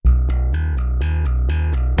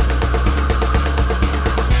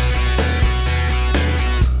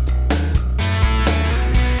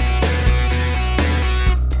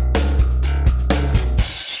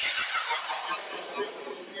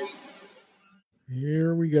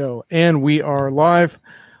we go. And we are live.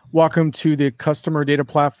 Welcome to the Customer Data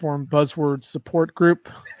Platform Buzzword Support Group.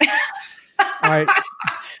 I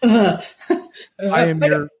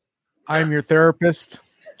am your therapist,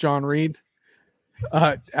 John Reed.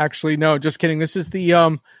 Actually, no, just kidding. This is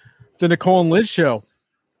the Nicole and Liz show.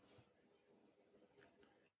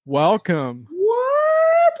 Welcome.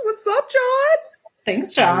 What? What's up, John?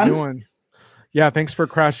 Thanks, John. How you doing? Yeah, thanks for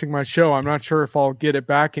crashing my show. I'm not sure if I'll get it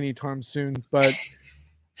back anytime soon, but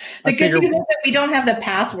the good news is that we don't have the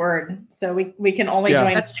password, so we can only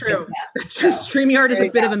join. That's true. That's true. StreamYard is a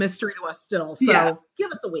bit of a mystery to us still, so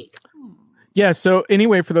give us a week. Yeah. So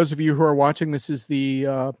anyway, for those of you who are watching, this is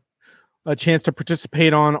the a chance to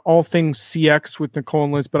participate on all things CX with Nicole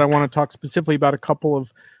and Liz, but I want to talk specifically about a couple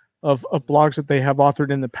of blogs that they have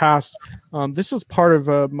authored in the past. This is part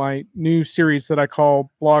of my new series that I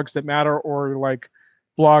call Blogs That Matter, or like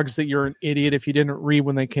blogs that you're an idiot if you didn't read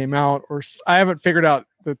when they came out, or I haven't figured out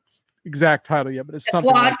the exact title yet, but it's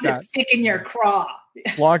something like that. Blogs that stick in your craw.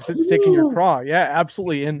 Blogs that stick in your craw. Yeah,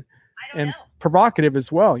 absolutely. And provocative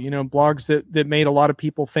as well. You know, blogs that made a lot of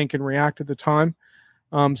people think and react at the time.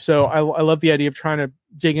 So I love the idea of trying to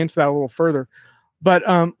dig into that a little further. But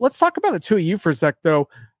let's talk about the two of you for a sec, though.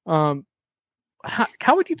 How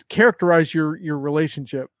would you characterize your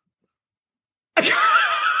relationship?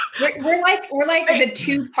 we're like the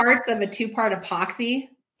two parts of a two-part epoxy,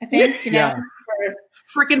 I think. You know,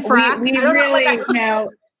 freaking frack. We really,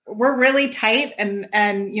 we're really tight, and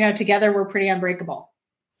together we're pretty unbreakable.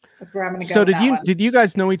 That's where I'm going to go. So did you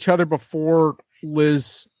guys know each other before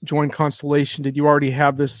Liz joined Constellation? Did you already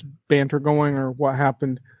have this banter going, or what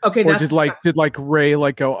happened? Okay, or did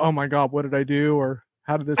Ray go, oh my God, what did I do? Or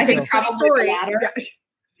how did this go? I think probably the latter.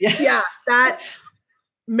 Yeah, that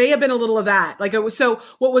may have been a little of that. Like, it was. So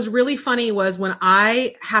what was really funny was when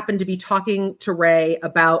I happened to be talking to Ray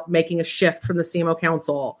about making a shift from the CMO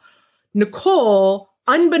Council, Nicole,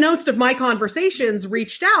 unbeknownst of my conversations,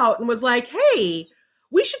 reached out and was like, hey,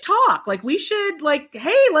 we should talk. Like, we should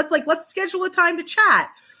let's schedule a time to chat.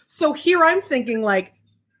 So here I'm thinking like,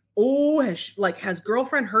 oh, has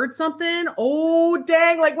girlfriend heard something? Oh,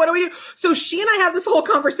 dang. Like, what do we do? So she and I have this whole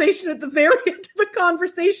conversation. At the very end of the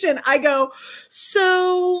conversation, I go,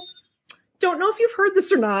 so don't know if you've heard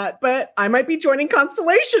this or not, but I might be joining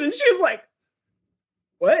Constellation. And she was like,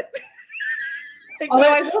 what?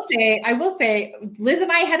 Although I will say, Liz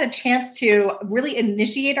and I had a chance to really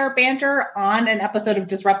initiate our banter on an episode of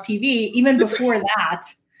Disrupt TV, even before that.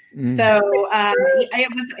 So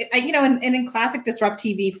in classic Disrupt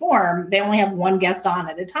TV form, they only have one guest on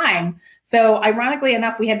at a time. So ironically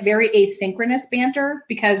enough, we had very asynchronous banter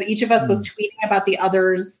because each of us was tweeting about the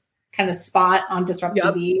other's kind of spot on Disrupt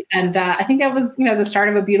TV. And I think that was, the start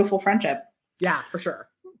of a beautiful friendship. Yeah, for sure.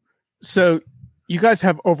 So you guys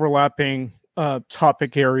have overlapping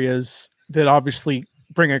topic areas that obviously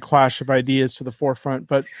bring a clash of ideas to the forefront,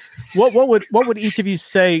 but what would each of you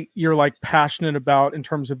say you're like passionate about in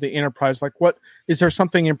terms of the enterprise? Like, what is there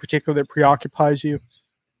something in particular that preoccupies you?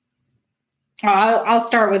 I'll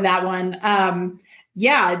start with that one.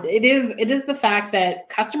 It is the fact that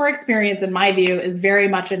customer experience, in my view, is very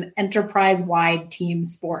much an enterprise-wide team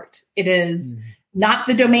sport. It is not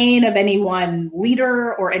the domain of any one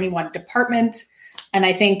leader or any one department. And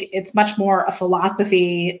I think it's much more a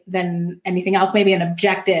philosophy than anything else, maybe an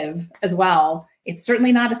objective as well. It's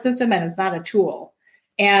certainly not a system and it's not a tool.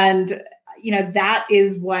 And, that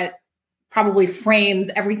is what probably frames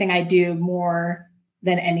everything I do more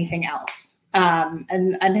than anything else.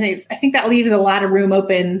 And I think that leaves a lot of room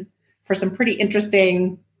open for some pretty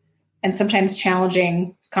interesting and sometimes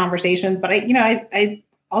challenging conversations. But I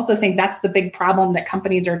also think that's the big problem that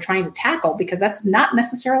companies are trying to tackle, because that's not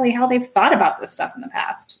necessarily how they've thought about this stuff in the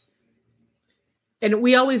past. And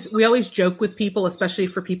we always joke with people, especially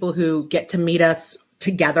for people who get to meet us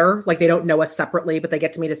together, like they don't know us separately, but they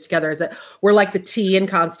get to meet us together, is that we're like the T in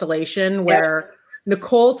Constellation, where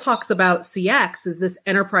Nicole talks about CX as this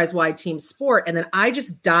enterprise-wide team sport. And then I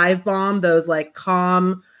just dive bomb those like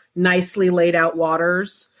calm, nicely laid out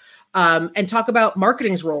waters. And talk about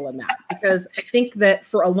marketing's role in that, because I think that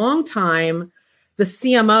for a long time, the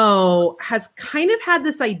CMO has kind of had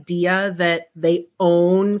this idea that they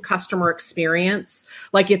own customer experience.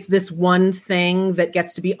 Like it's this one thing that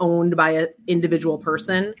gets to be owned by an individual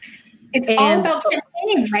person. It's all about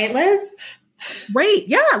campaigns, right, Liz? Right.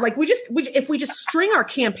 Yeah. Like if we just string our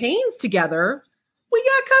campaigns together, we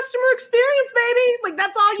got customer experience, baby. Like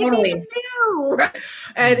that's all you need to do.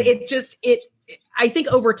 And I think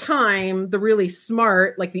over time, the really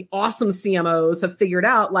smart, like the awesome CMOs have figured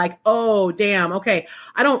out like, oh, damn, okay,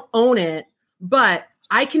 I don't own it, but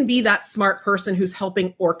I can be that smart person who's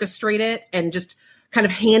helping orchestrate it and just kind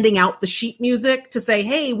of handing out the sheet music to say,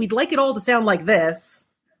 hey, we'd like it all to sound like this.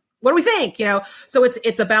 What do we think? So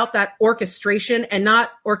it's about that orchestration, and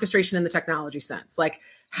not orchestration in the technology sense. Like,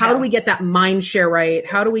 how do we get that mind share right?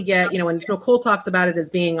 How do we get, when Nicole talks about it as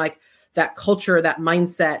being like that culture, that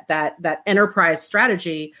mindset, that enterprise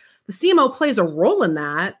strategy, the CMO plays a role in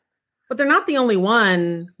that, but they're not the only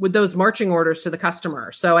one with those marching orders to the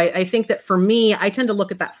customer. So I think that for me, I tend to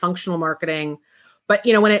look at that functional marketing, but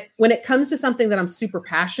when it comes to something that I'm super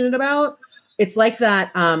passionate about, it's like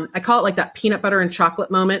that. I call it like that peanut butter and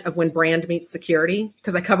chocolate moment of when brand meets security,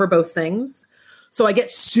 because I cover both things. So I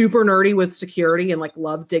get super nerdy with security and like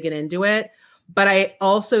love digging into it. But I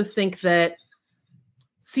also think that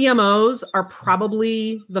CMOs are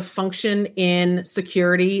probably the function in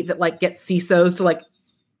security that like gets CISOs to like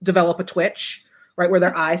develop a twitch, right? Where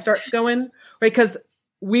their eye starts going, right? Because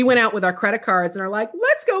we went out with our credit cards and are like,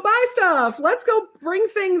 let's go buy stuff. Let's go bring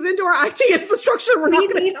things into our IT infrastructure. We're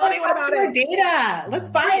not going to tell anyone about it. Data. Let's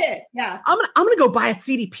buy it. Yeah. I'm going to go buy a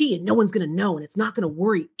CDP and no one's going to know, and it's not going to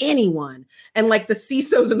worry anyone. And like the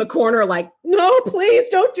CISOs in the corner are like, no, please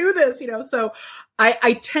don't do this. So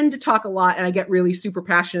I tend to talk a lot, and I get really super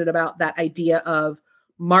passionate about that idea of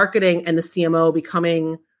marketing and the CMO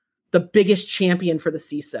becoming the biggest champion for the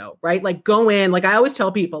CISO, right? Like go in, like I always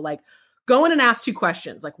tell people, like go in and ask 2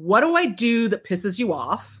 questions. Like, what do I do that pisses you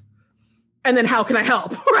off? And then how can I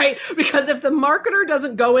help, right? Because if the marketer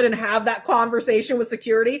doesn't go in and have that conversation with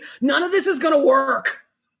security, none of this is going to work.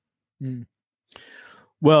 Mm.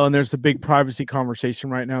 Well, and there's a big privacy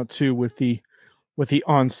conversation right now too, with the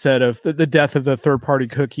onset of the death of the third-party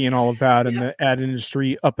cookie and all of that, and the ad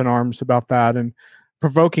industry up in arms about that, and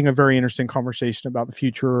provoking a very interesting conversation about the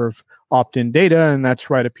future of opt-in data. And that's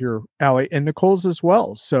right up your alley, and Nicole's as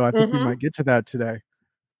well. So I think we might get to that today.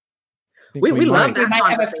 We love that. We might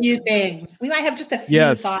have a few things. We might have just a few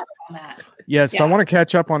thoughts on that. Yes. Yeah. I want to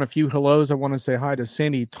catch up on a few hellos. I want to say hi to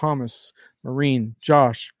Sandy, Thomas, Maureen,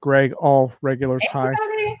 Josh, Greg, all regulars. Hi.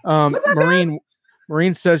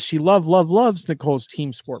 Maureen says she loves Nicole's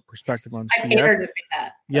team sport perspective on CX. I hate her to say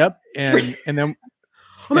that. Yep. And then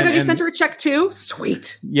oh my God, you sent her a check too?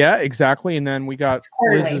 Sweet. Yeah, exactly. And then we got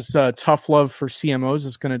Liz's tough love for CMOs.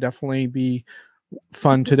 It's going to definitely be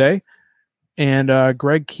fun today. And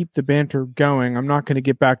Greg, keep the banter going. I'm not going to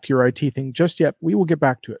get back to your IT thing just yet. We will get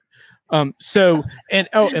back to it.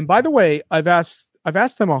 And by the way, I've asked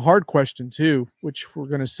them a hard question too, which we're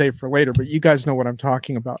going to save for later, but you guys know what I'm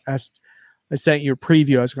talking about. I sent you a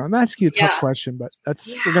preview. I was going to ask you a tough question, but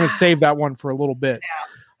we're going to save that one for a little bit.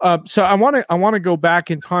 Yeah. So I want to go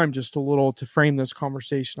back in time just a little to frame this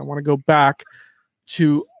conversation. I want to go back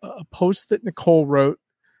to a post that Nicole wrote,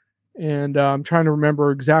 and I'm trying to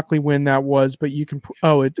remember exactly when that was, but you can.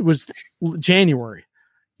 It was January.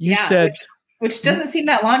 You said, which doesn't seem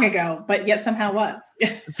that long ago, but yet somehow was. It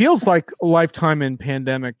feels like a lifetime in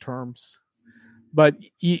pandemic terms. But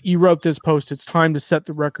you wrote this post. It's time to set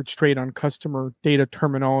the record straight on customer data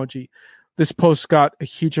terminology. This post got a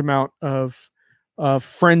huge amount of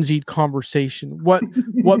frenzied conversation. What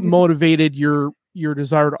motivated your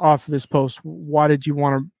desire to offer this post? Why did you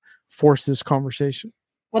want to force this conversation?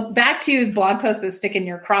 Well, back to blog posts that stick in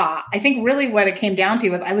your craw. I think really what it came down to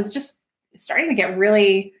was I was just starting to get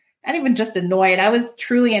really, not even just annoyed. I was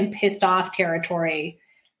truly in pissed off territory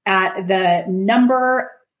at the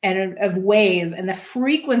number of ways and the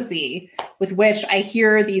frequency with which I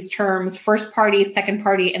hear these terms, first party, second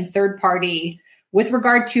party, and third party, with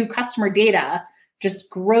regard to customer data, just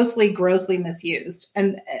grossly misused.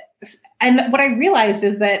 And what I realized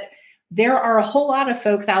is that there are a whole lot of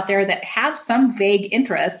folks out there that have some vague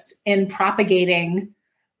interest in propagating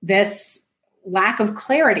this lack of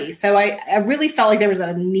clarity. So I really felt like there was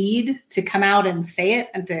a need to come out and say it,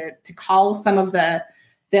 and to call some of the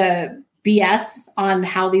BS on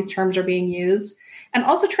how these terms are being used, and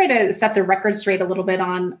also try to set the record straight a little bit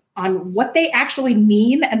on what they actually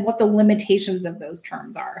mean and what the limitations of those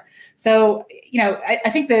terms are. So, I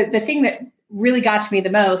think the thing that really got to me the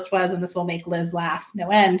most was, and this will make Liz laugh no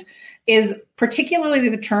end, is particularly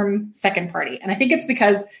the term second party. And I think it's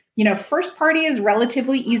because, first party is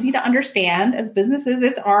relatively easy to understand. As businesses,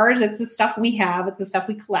 it's ours. It's the stuff we have. It's the stuff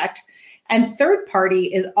we collect. And third party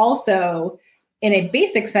is also, in a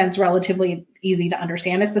basic sense, relatively easy to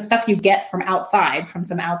understand. It's the stuff you get from outside, from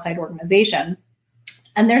some outside organization.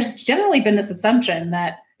 And there's generally been this assumption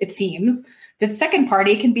that it seems that second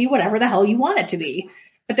party can be whatever the hell you want it to be.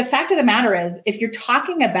 But the fact of the matter is, if you're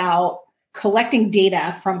talking about collecting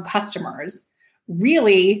data from customers,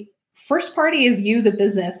 really, first party is you, the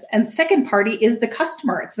business, and second party is the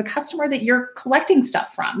customer. It's the customer that you're collecting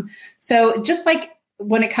stuff from. So just like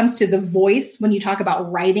when it comes to the voice, when you talk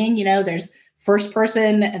about writing, there's first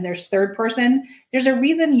person and there's third person. There's a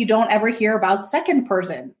reason you don't ever hear about second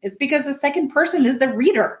person. It's because the second person is the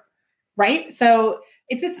reader, right? So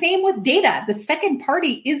it's the same with data. The second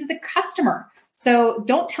party is the customer. So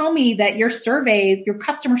don't tell me that your surveys, your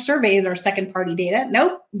customer surveys are second party data.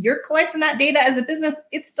 Nope. You're collecting that data as a business.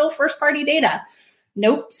 It's still first party data.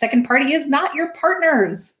 Nope. Second party is not your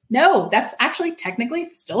partners. No, that's actually technically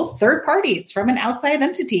still third party. It's from an outside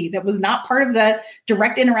entity that was not part of the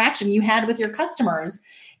direct interaction you had with your customers.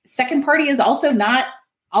 Second party is also not,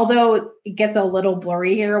 although it gets a little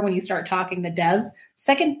blurry here when you start talking to devs,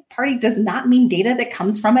 second party does not mean data that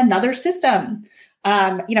comes from another system.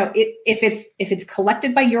 If it's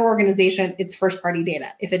collected by your organization, it's first party data.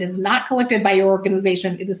 If it is not collected by your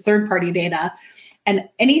organization, it is third party data. And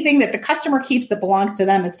anything that the customer keeps that belongs to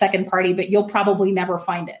them is second party, but you'll probably never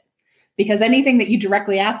find it because anything that you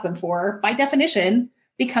directly ask them for, by definition,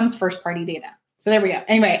 becomes first party data. So there we go.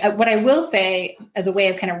 Anyway, what I will say as a way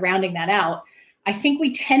of kind of rounding that out, I think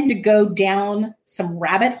we tend to go down some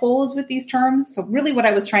rabbit holes with these terms. So really what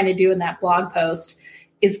I was trying to do in that blog post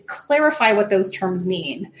is clarify what those terms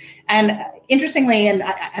mean. And interestingly, and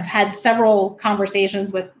I've had several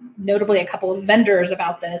conversations with notably a couple of vendors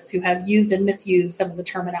about this who have used and misused some of the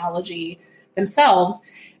terminology themselves,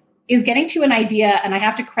 is getting to an idea, and I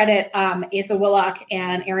have to credit Asa Willock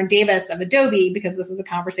and Aaron Davis of Adobe, because this is a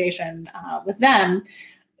conversation with them,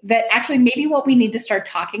 that actually maybe what we need to start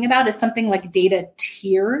talking about is something like data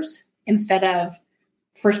tiers instead of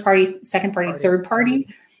first party, second party, third party,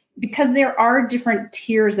 because there are different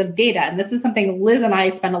tiers of data. And this is something Liz and I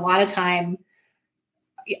spend a lot of time,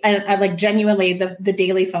 and I like genuinely the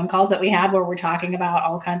daily phone calls that we have where we're talking about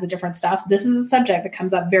all kinds of different stuff. This is a subject that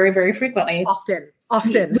comes up very, very frequently.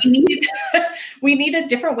 Often. We need a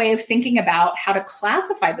different way of thinking about how to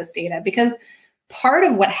classify this data, because part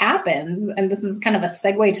of what happens, and this is kind of a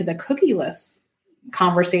segue to the cookieless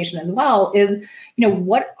conversation as well, is,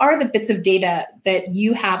 what are the bits of data that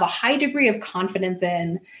you have a high degree of confidence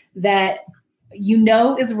in, that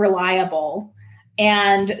is reliable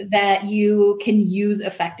and that you can use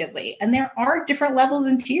effectively. And there are different levels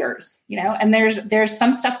and tiers, and there's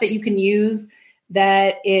some stuff that you can use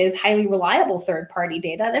that is highly reliable third-party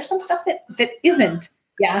data. There's some stuff that isn't.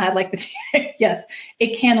 Yeah, I like the yes,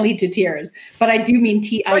 it can lead to tiers, but I do mean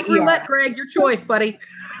TIER. Like roulette, Greg, your choice, buddy.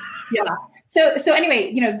 Yeah. So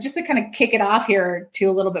anyway, just to kind of kick it off here to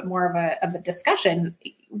a little bit more of a discussion,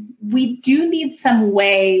 we do need some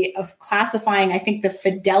way of classifying, I think, the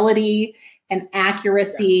fidelity and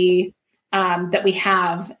accuracy that we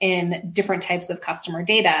have in different types of customer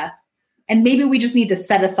data. And maybe we just need to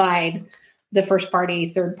set aside the first party,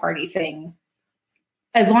 third party thing,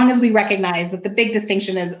 as long as we recognize that the big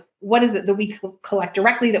distinction is what is it that we collect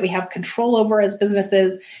directly, that we have control over as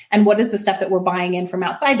businesses, and what is the stuff that we're buying in from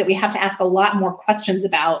outside that we have to ask a lot more questions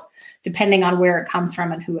about, depending on where it comes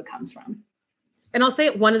from and who it comes from. And I'll say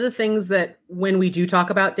one of the things that when we do talk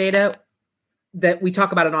about data, that we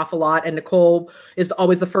talk about an awful lot, and Nicole is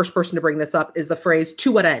always the first person to bring this up, is the phrase,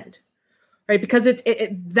 to what end? Right? Because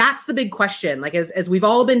that's the big question. Like, as we've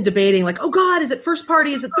all been debating, like, oh God, is it first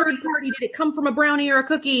party? Is it third party? Did it come from a brownie or a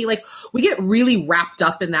cookie? Like, we get really wrapped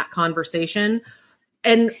up in that conversation.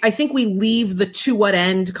 And I think we leave the to what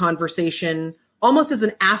end conversation almost as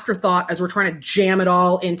an afterthought as we're trying to jam it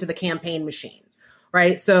all into the campaign machine.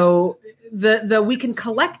 Right? So the we can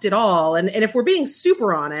collect it all. And if we're being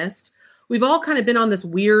super honest, we've all kind of been on this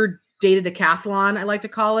weird data decathlon, I like to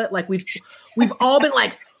call it. Like we've all been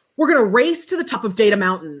like, we're going to race to the top of Data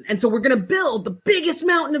Mountain. And so we're going to build the biggest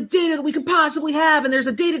mountain of data that we could possibly have. And there's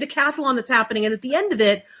a data decathlon that's happening. And at the end of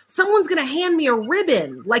it, someone's going to hand me a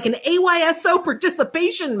ribbon, like an AYSO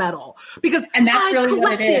participation medal, because I've really collected,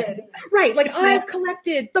 what it is. Right. Like I've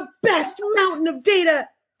collected the best mountain of data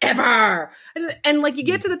ever. And like you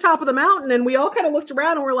get to the top of the mountain and we all kind of looked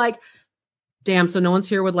around and we're like, damn, so no one's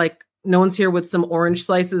here with some orange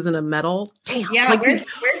slices and a medal. Damn. Yeah. Like,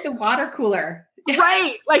 where's the water cooler?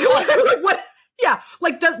 Right. Like what? Yeah.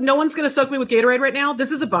 Like no one's going to soak me with Gatorade right now. This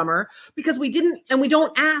is a bummer because we didn't, and we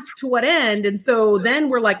don't ask to what end. And so then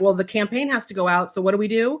we're like, well, the campaign has to go out. So what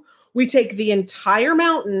do? We take the entire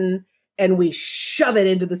mountain and we shove it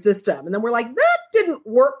into the system. And then we're like, that didn't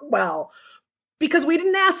work well because we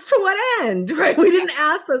didn't ask to what end, right? We didn't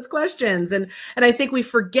ask those questions. And I think we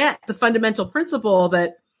forget the fundamental principle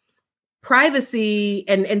that privacy,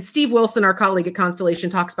 and Steve Wilson, our colleague at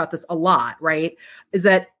Constellation, talks about this a lot, right? Is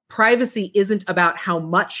that privacy isn't about how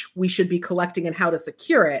much we should be collecting and how to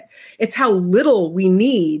secure it. It's how little we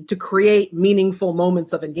need to create meaningful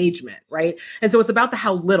moments of engagement, right? And so it's about the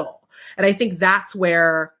how little. And I think that's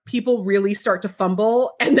where people really start to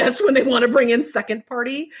fumble. And that's when they want to bring in second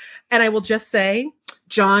party. And I will just say,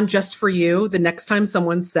 John, just for you, the next time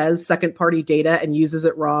someone says second party data and uses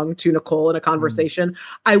it wrong to Nicole in a conversation,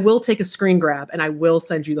 I will take a screen grab and I will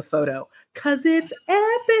send you the photo because it's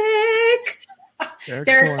epic. Excellent.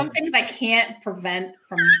 There are some things I can't prevent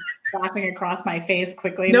from flashing across my face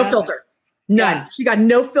quickly. No filter. None. Yeah. She got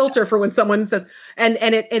no filter for when someone says, and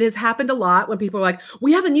it has happened a lot when people are like,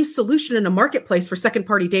 we have a new solution in a marketplace for second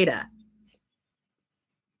party data.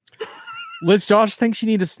 Liz, Josh thinks you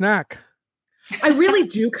need a snack. I really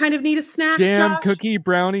do kind of need a snack. Jam, Josh. cookie,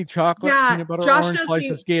 brownie, chocolate, peanut butter, Josh orange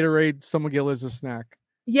slices, Gatorade. Someone get Liz a snack.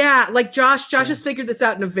 Yeah, like Josh has figured this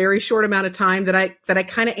out in a very short amount of time that I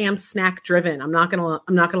kind of am snack driven. I'm not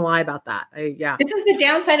gonna lie about that. This is the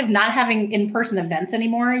downside of not having in-person events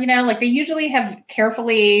anymore. You know, like they usually have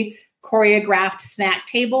carefully choreographed snack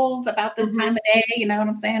tables about this time of day. You know what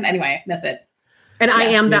I'm saying? Anyway, that's it. And I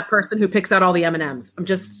am that person who picks out all the M&Ms. I'm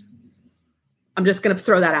just gonna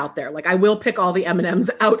throw that out there. Like I will pick all the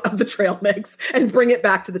M&Ms out of the trail mix and bring it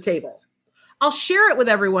back to the table. I'll share it with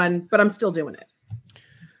everyone, but I'm still doing it.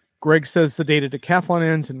 Greg says the data decathlon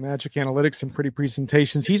ends in Magic Analytics and pretty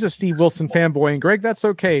presentations. He's a Steve Wilson fanboy, and Greg, that's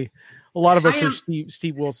okay. A lot of us are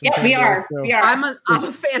Steve Wilson. Yeah, we are. We are. I'm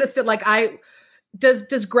a fan of Steve. Like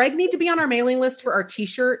does Greg need to be on our mailing list for our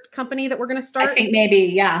T-shirt company that we're going to start? I think maybe.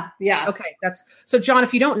 Yeah. Okay, so John.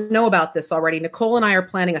 If you don't know about this already, Nicole and I are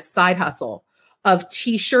planning a side hustle of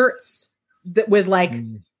T-shirts that with like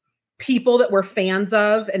people that we're fans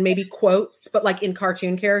of and maybe quotes, but like in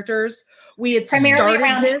cartoon characters. We had primarily started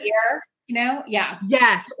around this, hair, you know? Yeah.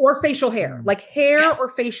 Yes, or facial hair, like hair or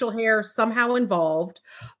facial hair somehow involved.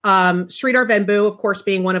 Sridhar Venbu, of course,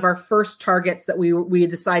 being one of our first targets that we had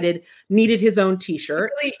decided needed his own T-shirt.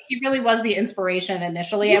 He really was the inspiration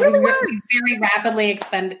initially. He really was. We very rapidly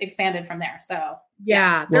expanded from there. So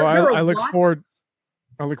yeah, I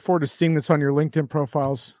look forward to seeing this on your LinkedIn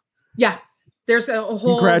profiles. Yeah. There's a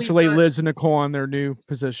whole congratulate Liz and Nicole on their new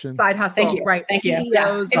position. Side hustle. Thank you. Right. Thank you.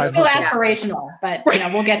 Yeah. It's still aspirational, but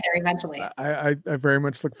we'll get there eventually. I very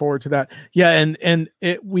much look forward to that. Yeah, and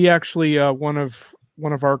we actually one of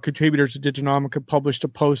our contributors at Diginomica published a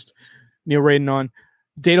post, Neil Radin, on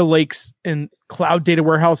data lakes and cloud data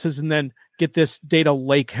warehouses, and then get this data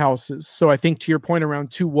lake houses. So I think to your point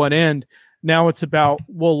around to what end, now it's about,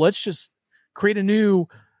 well, let's just create a new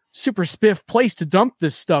super spiff place to dump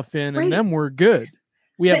this stuff in, and then we're good.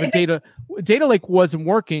 We have a data lake wasn't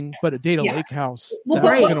working, but a data lake house that's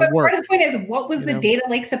going to work. Part of the point is, what was the data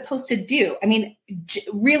lake supposed to do? I mean,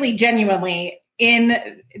 really genuinely,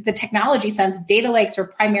 in the technology sense, data lakes are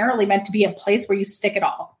primarily meant to be a place where you stick it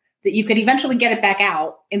all, that you could eventually get it back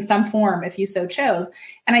out in some form if you so chose.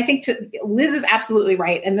 And I think Liz is absolutely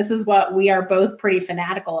right. And this is what we are both pretty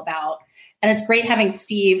fanatical about. And it's great having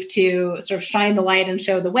Steve to sort of shine the light and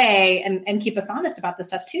show the way and keep us honest about this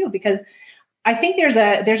stuff too, because I think there's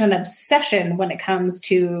an obsession when it comes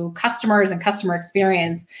to customers and customer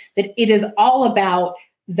experience that it is all about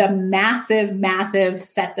the massive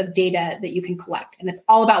sets of data that you can collect. And it's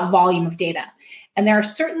all about volume of data. And there are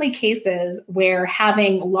certainly cases where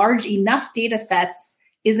having large enough data sets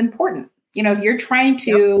is important. You know, if you're trying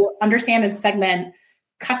to understand and segment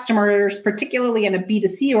customers, particularly in a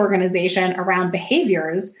B2C organization around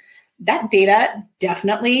behaviors, that data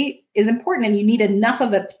definitely is important. And you need enough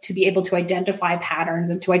of it to be able to identify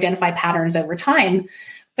patterns and to identify patterns over time.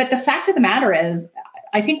 But the fact of the matter is,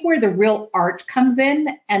 I think where the real art comes in,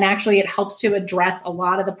 and actually it helps to address a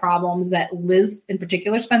lot of the problems that Liz in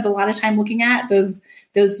particular spends a lot of time looking at,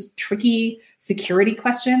 those tricky security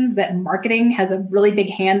questions that marketing has a really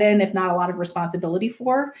big hand in, if not a lot of responsibility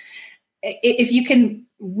for. If you can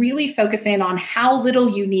really focus in on how little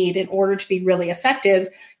you need in order to be really effective,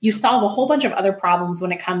 you solve a whole bunch of other problems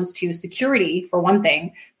when it comes to security, for one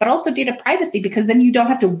thing, but also data privacy, because then you don't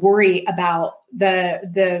have to worry about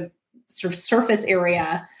the sort of surface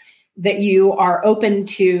area that you are open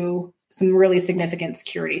to some really significant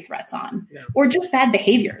security threats on, or just bad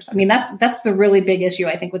behaviors. I mean, that's the really big issue,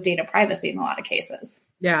 I think, with data privacy in a lot of cases.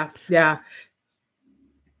 Yeah.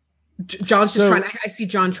 John's just trying. I see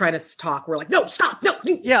John trying to talk. We're like, no, stop, no.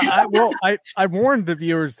 Yeah, I warned the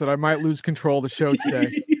viewers that I might lose control of the show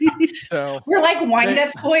today. So we're like wind-up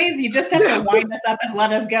toys. You just have to wind us up and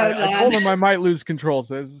let us go, John. I told him I might lose control,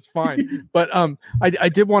 so this is fine. But I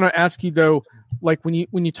did want to ask you though, like when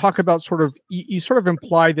you talk about sort of you sort of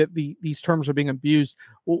imply that these terms are being abused.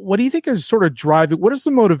 What do you think is sort of driving? What is the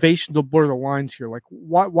motivation to blur the lines here? Like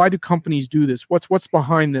why do companies do this? What's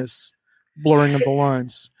behind this blurring of the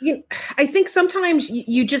lines? I think sometimes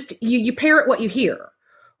you parrot what you hear,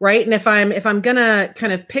 right? And if I'm gonna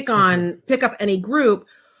kind of pick up any group,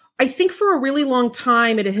 I think for a really long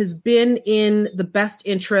time it has been in the best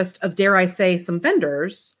interest of, dare I say, some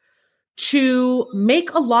vendors to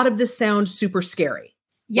make a lot of this sound super scary.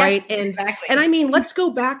 Yes, right? Exactly. And I mean, let's go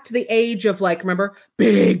back to the age of like, remember,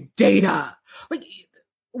 big data. Like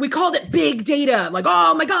we called it big data. Like,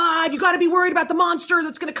 oh my God, you got to be worried about the monster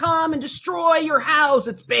that's going to come and destroy your house.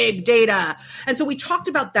 It's big data. And so we talked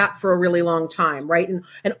about that for a really long time, right?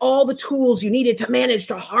 And all the tools you needed to manage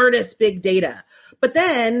to harness big data. But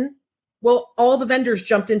then, well, all the vendors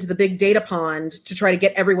jumped into the big data pond to try to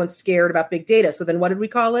get everyone scared about big data. So then what did we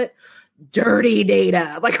call it? Dirty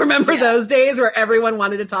data. Like, remember those days where everyone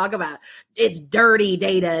wanted to talk about it's dirty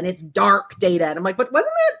data and it's dark data. And I'm like, but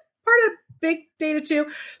wasn't that part of big data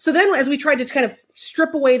too? So then as we tried to kind of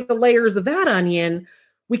strip away the layers of that onion,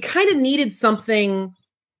 we kind of needed something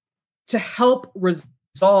to help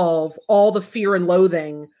resolve all the fear and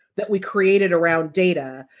loathing that we created around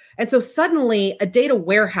data. And so suddenly a data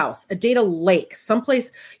warehouse, a data lake,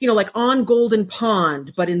 someplace, like on Golden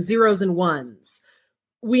Pond, but in zeros and ones.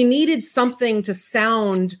 We needed something to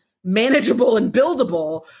sound manageable and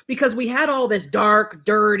buildable because we had all this dark,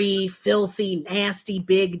 dirty, filthy, nasty,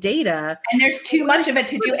 big data. And there's too much of it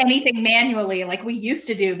to do anything manually like we used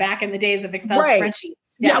to do back in the days of Excel spreadsheets.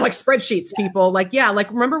 Yeah, like spreadsheets, people. Like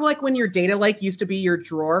remember like when your data lake used to be your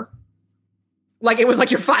drawer? Like it was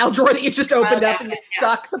like your file drawer that you just opened up and you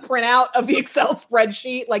stuck the printout of the Excel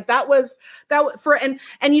spreadsheet. Like that was for, and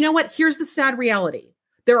you know what? Here's the sad reality.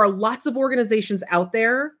 There are lots of organizations out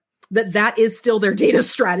there that is still their data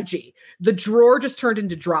strategy. The drawer just turned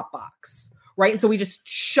into Dropbox, right? And so we just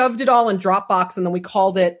shoved it all in Dropbox and then we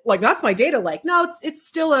called it like, that's my data lake. No, it's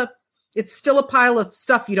still a pile of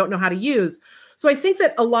stuff you don't know how to use. So I think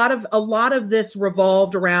that a lot of this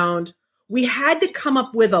revolved around, we had to come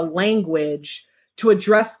up with a language to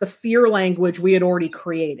address the fear language we had already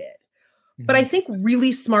created. But I think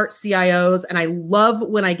really smart CIOs, and I love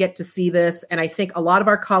when I get to see this, and I think a lot of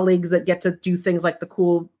our colleagues that get to do things like the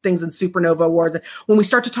cool things in Supernova Awards, and when we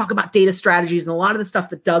start to talk about data strategies and a lot of the stuff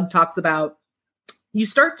that Doug talks about, you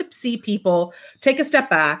start to see people take a step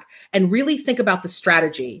back and really think about the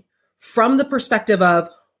strategy from the perspective of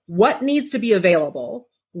what needs to be available,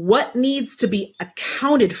 what needs to be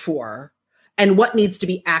accounted for, and what needs to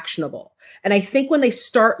be actionable. And I think when they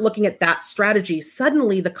start looking at that strategy,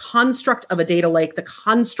 suddenly the construct of a data lake, the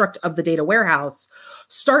construct of the data warehouse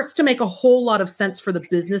starts to make a whole lot of sense for the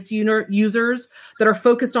business users that are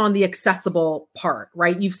focused on the accessible part,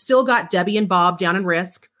 right? You've still got Debbie and Bob down in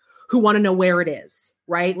Risk who want to know where it is,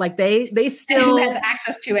 right? Like they still and who has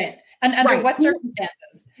access to it and under what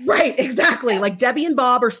circumstances. Right, exactly. Like Debbie and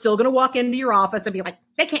Bob are still going to walk into your office and be like,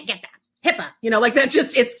 they can't get that. HIPAA, like that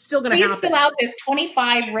it's still going to happen. Please fill out this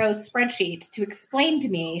 25-row spreadsheet to explain to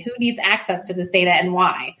me who needs access to this data and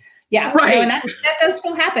why. Yeah, right. And that does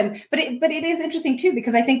still happen. But it is interesting too,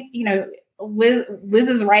 because I think, Liz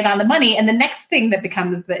is right on the money. And the next thing that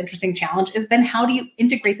becomes the interesting challenge is then how do you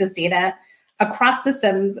integrate this data across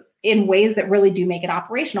systems in ways that really do make it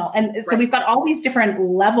operational? And so we've got all these different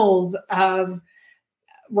levels of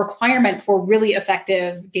requirement for really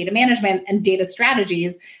effective data management and data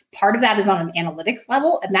strategies. Part of that is on an analytics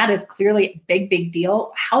level, and that is clearly a big, big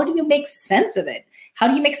deal. How do you make sense of it? How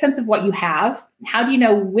do you make sense of what you have? How do you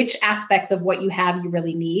know which aspects of what you have you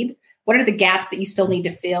really need? What are the gaps that you still need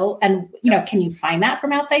to fill? And, can you find that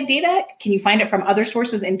from outside data? Can you find it from other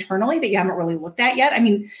sources internally that you haven't really looked at yet? I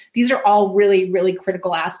mean, these are all really, really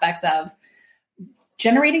critical aspects of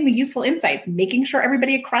generating the useful insights, making sure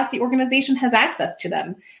everybody across the organization has access to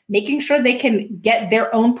them, making sure they can get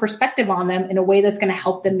their own perspective on them in a way that's going to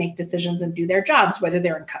help them make decisions and do their jobs, whether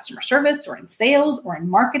they're in customer service or in sales or in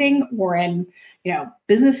marketing or in,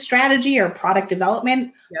 business strategy or product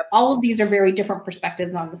development. Yep. All of these are very different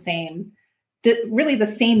perspectives on the same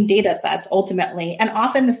data sets ultimately, and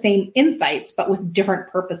often the same insights, but with different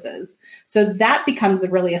purposes. So that becomes the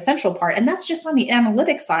really essential part. And that's just on the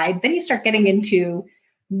analytics side. Then you start getting into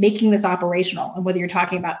making this operational, and whether you're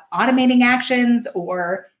talking about automating actions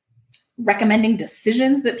or recommending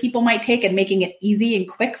decisions that people might take and making it easy and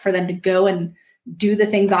quick for them to go and do the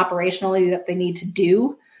things operationally that they need to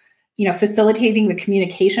do, facilitating the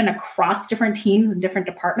communication across different teams and different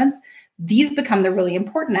departments. These become the really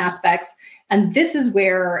important aspects. And this is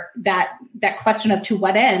where that question of to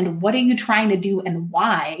what end, what are you trying to do and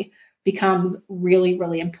why becomes really,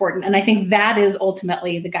 really important. And I think that is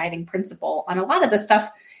ultimately the guiding principle on a lot of this stuff.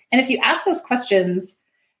 And if you ask those questions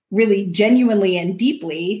really genuinely and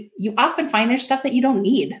deeply, you often find there's stuff that you don't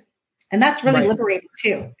need. And that's really liberating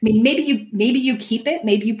too. I mean, maybe you keep it,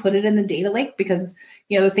 maybe you put it in the data lake because,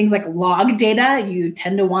 things like log data you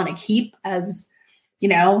tend to want to keep as,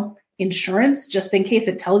 insurance, just in case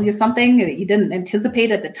it tells you something that you didn't anticipate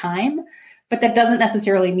at the time. But that doesn't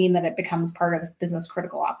necessarily mean that it becomes part of business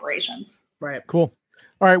critical operations. Right. Cool.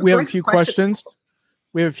 All right. We have a few questions.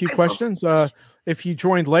 If you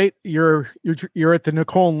joined late, you're at the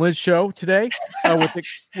Nicole and Liz show today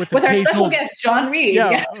with our special guest John Reed.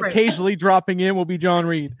 Yeah, occasionally dropping in will be John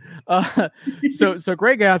Reed. So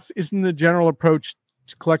Greg asks, isn't the general approach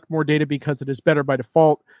to collect more data because it is better by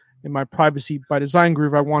default? In my privacy by design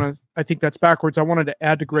groove, I think that's backwards. I wanted to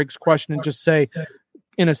add to Greg's question and just say,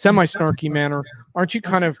 in a semi-snarky manner, aren't you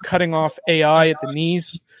kind of cutting off AI at the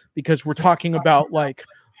knees? Because we're talking about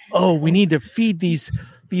we need to feed these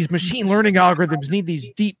machine learning algorithms, need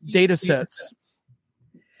these deep data sets.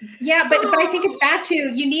 Yeah, but I think it's back to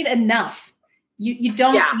you need enough. You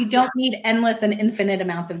don't need endless and infinite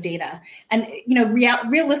amounts of data. And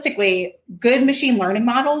realistically, good machine learning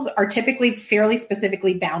models are typically fairly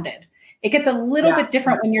specifically bounded. It gets a little bit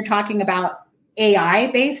different when you're talking about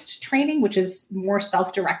AI-based training, which is more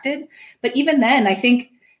self-directed. But even then, I think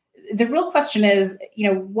the real question is,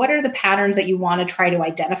 what are the patterns that you want to try to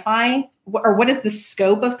identify, or what is the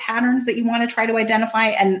scope of patterns that you want to try to identify,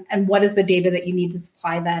 and what is the data that you need to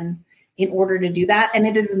supply then in order to do that? And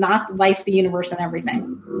it is not life, the universe, and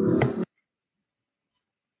everything.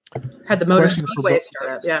 Had the Motor Speedway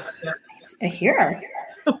startup, yeah. Here.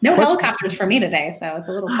 No helicopters for me today, so it's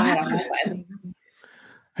a little quiet on my side.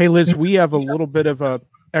 Hey, Liz, we have a little bit of a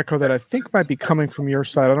echo that I think might be coming from your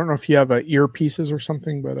side. I don't know if you have earpieces or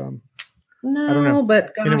something, but no, I don't know.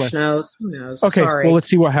 But gosh knows. Who knows? Okay, Sorry. Well, let's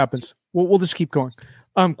see what happens. We'll just keep going.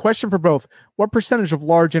 Question for both. What percentage of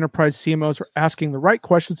large enterprise CMOs are asking the right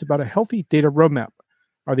questions about a healthy data roadmap?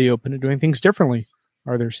 Are they open to doing things differently?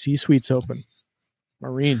 Are their C-suites open?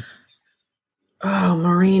 Maureen. Oh,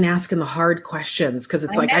 Maureen asking the hard questions, because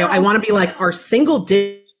it's I want to be like, are single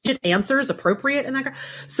digit answers appropriate in that?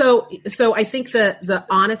 So I think the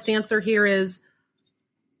honest answer here is,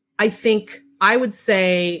 I think I would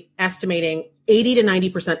say estimating 80 to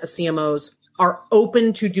 90% of CMOs are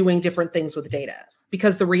open to doing different things with data,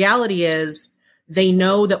 because the reality is they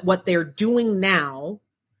know that what they're doing now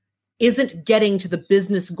isn't getting to the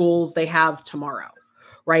business goals they have tomorrow,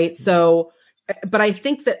 right? So, but I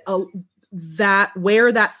think that that where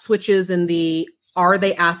that switches in the are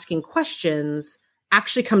they asking questions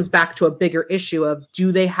actually comes back to a bigger issue of,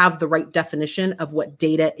 do they have the right definition of what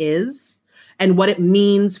data is and what it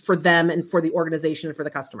means for them and for the organization and for the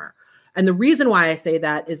customer? And the reason why I say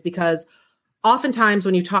that is because oftentimes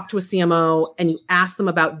when you talk to a CMO and you ask them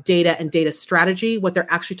about data and data strategy, what they're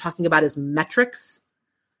actually talking about is metrics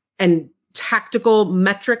and tactical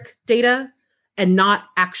metric data, and not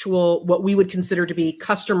actual what we would consider to be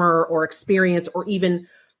customer or experience or even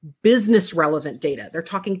business relevant data. They're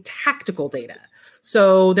talking tactical data.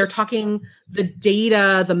 So they're talking the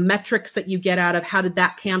data, the metrics that you get out of how did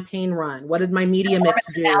that campaign run? What did my media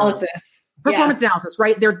mix do? Performance analysis,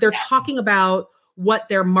 right? They're talking about what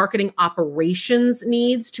their marketing operations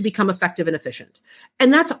needs to become effective and efficient.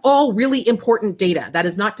 And that's all really important data. That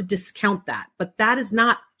is not to discount that, but that is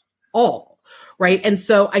not all. Right. And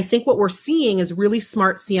so I think what we're seeing is really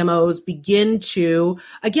smart CMOs begin to,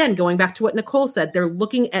 again, going back to what Nicole said, they're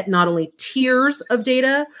looking at not only tiers of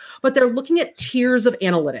data, but they're looking at tiers of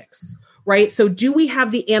analytics, right? So do we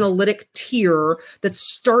have the analytic tier that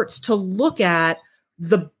starts to look at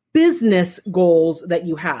the business goals that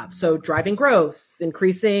you have? So driving growth,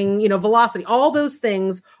 increasing, velocity, all those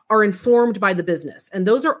things are informed by the business. And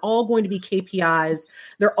those are all going to be KPIs.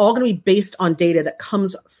 They're all going to be based on data that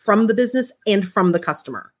comes from the business and from the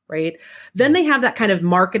customer, right? Then they have that kind of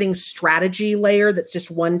marketing strategy layer that's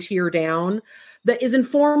just one tier down that is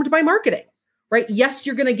informed by marketing, right? Yes,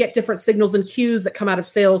 you're going to get different signals and cues that come out of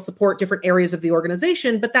sales, support, different areas of the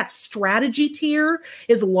organization, but that strategy tier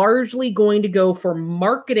is largely going to go for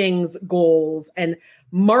marketing's goals and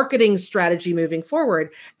marketing strategy moving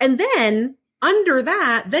forward. And then under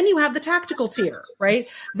that, then you have the tactical tier, right?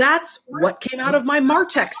 That's what came out of my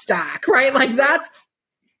MarTech stack, right? Like that's,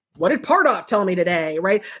 what did Pardot tell me today,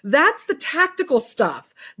 right? That's the tactical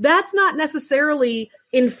stuff. That's not necessarily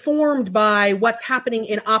informed by what's happening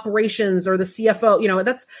in operations or the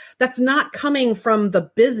CFO. That's not coming from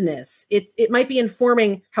the business. It might be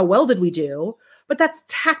informing how well did we do, but that's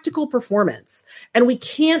tactical performance. And we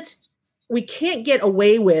can't get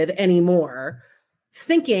away with anymore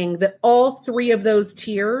thinking that all three of those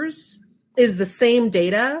tiers is the same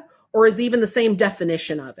data or is even the same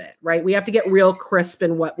definition of it, right? We have to get real crisp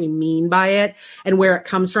in what we mean by it and where it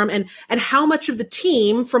comes from, and how much of the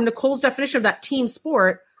team, from Nicole's definition of that team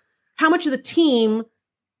sport, how much of the team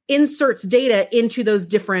inserts data into those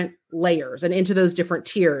different layers and into those different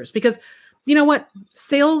tiers. Because you know what,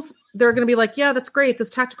 sales, they're going to be like, yeah, that's great. Those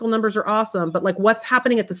tactical numbers are awesome. But like, what's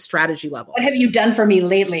happening at the strategy level? What have you done for me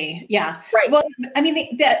lately? Yeah. Right. Well, I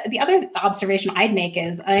mean, the other observation I'd make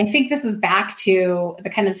is, and I think this is back to the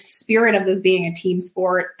kind of spirit of this being a team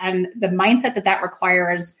sport and the mindset that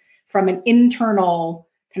requires from an internal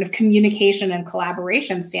kind of communication and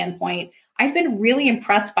collaboration standpoint. I've been really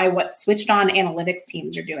impressed by what switched on analytics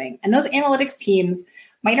teams are doing. And those analytics teams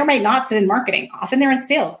might or might not sit in marketing. Often they're in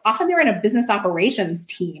sales. Often they're in a business operations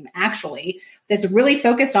team, actually, that's really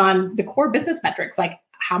focused on the core business metrics, like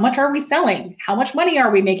how much are we selling? How much money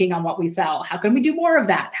are we making on what we sell? How can we do more of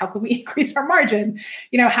that? How can we increase our margin?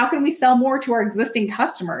 How can we sell more to our existing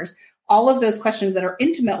customers? All of those questions that are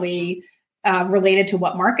intimately related to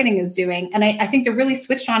what marketing is doing. And I think the really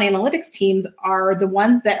switched on analytics teams are the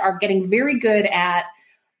ones that are getting very good at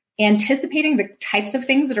anticipating the types of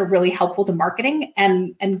things that are really helpful to marketing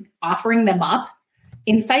and offering them up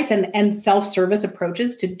insights and self-service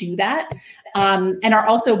approaches to do that. And are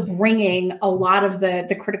also bringing a lot of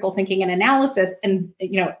the critical thinking and analysis and,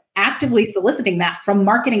 actively soliciting that from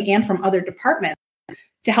marketing and from other departments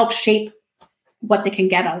to help shape what they can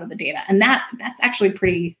get out of the data. And that's actually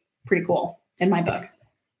pretty cool in my book.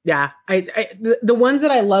 Yeah. The ones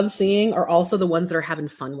that I love seeing are also the ones that are having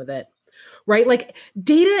fun with it. Right? Like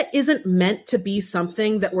data isn't meant to be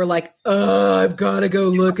something that we're like, I've got to go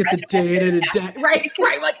look at the data today. Right.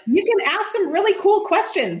 Like you can ask some really cool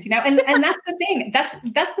questions, and that's the thing.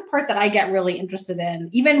 That's the part that I get really interested in,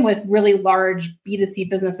 even with really large B2C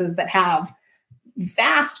businesses that have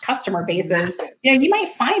vast customer bases. You might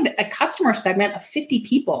find a customer segment of 50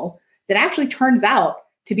 people that actually turns out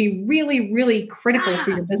to be really, really critical for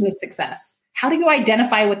your business success. How do you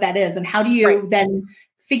identify what that is? And how do you then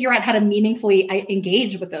figure out how to meaningfully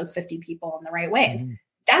engage with those 50 people in the right ways? Mm-hmm.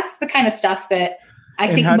 That's the kind of stuff that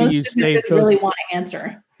I think most businesses really want to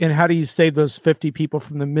answer. And how do you save those 50 people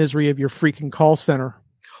from the misery of your freaking call center?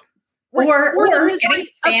 Or getting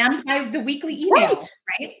spammed by the weekly emails,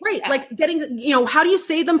 right? Right. Yeah. Like getting, how do you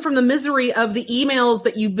save them from the misery of the emails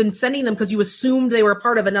that you've been sending them because you assumed they were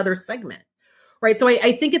part of another segment, right? So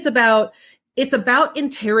I think it's about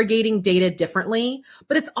interrogating data differently,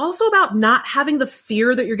 but it's also about not having the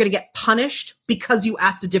fear that you're going to get punished because you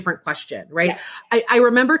asked a different question, right? Yeah. I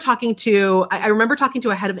remember talking to a head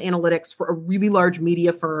of analytics for a really large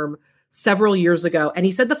media firm several years ago, and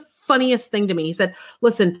he said the funniest thing to me. He said,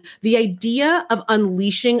 listen, the idea of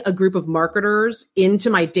unleashing a group of marketers into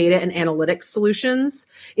my data and analytics solutions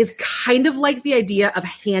is kind of like the idea of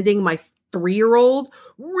handing my 3-year-old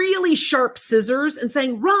really sharp scissors and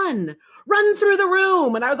saying, run through the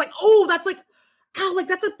room. And I was like, oh, that's like, ow, like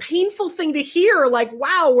that's a painful thing to hear. Like,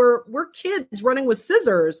 wow, we're kids running with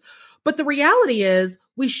scissors. But the reality is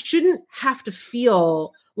we shouldn't have to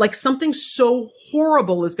feel like something so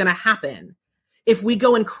horrible is going to happen if we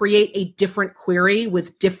go and create a different query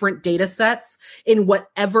with different data sets in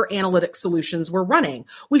whatever analytic solutions we're running.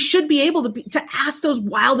 We should be able to ask those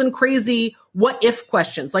wild and crazy what if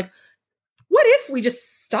questions. Like, what if we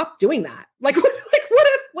just stopped doing that? What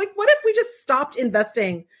if we just stopped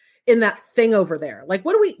investing in that thing over there? Like,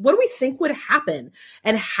 what do we think would happen?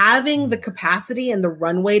 And having the capacity and the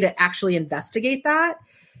runway to actually investigate that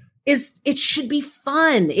it should be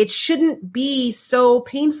fun. It shouldn't be so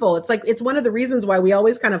painful. It's one of the reasons why we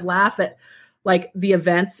always kind of laugh at like the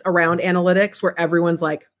events around analytics where everyone's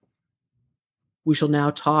like, we shall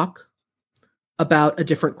now talk about a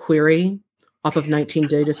different query off of 19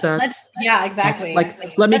 data sets. Exactly.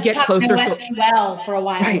 Let me get closer. For a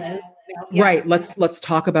while. Right. Right. Let's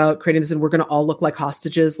talk about creating this, and we're going to all look like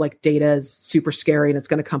hostages. Like data is super scary and it's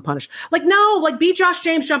going to come punish. Like, no, like be Josh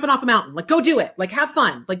James jumping off a mountain. Like go do it. Like have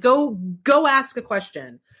fun. Like go ask a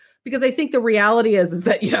question. Because I think the reality is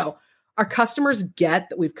that, our customers get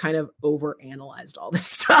that we've kind of overanalyzed all this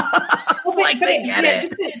stuff. They get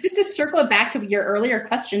it. Just to circle it back to your earlier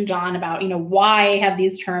question, John, about, why have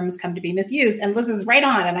these terms come to be misused? And Liz is right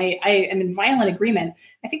on. And I am in violent agreement.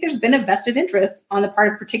 I think there's been a vested interest on the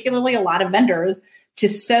part of particularly a lot of vendors to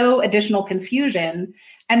sow additional confusion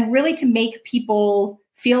and really to make people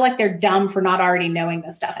feel like they're dumb for not already knowing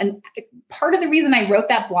this stuff. And part of the reason I wrote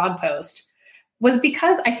that blog post was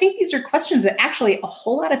because I think these are questions that actually a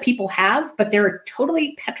whole lot of people have, but they're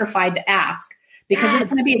totally petrified to ask because it's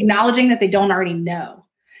going to be acknowledging that they don't already know.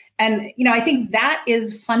 And, I think that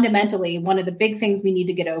is fundamentally one of the big things we need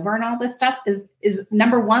to get over in all this stuff is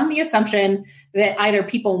number one, the assumption that either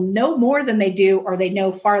people know more than they do or they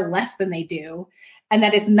know far less than they do, and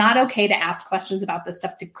that it's not okay to ask questions about this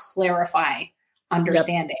stuff to clarify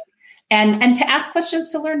understanding. Yep. And to ask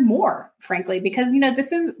questions to learn more, frankly, because,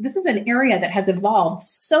 this is an area that has evolved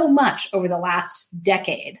so much over the last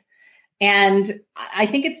decade. And I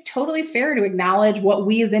think it's totally fair to acknowledge what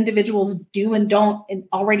we as individuals do and don't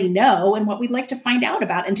already know and what we'd like to find out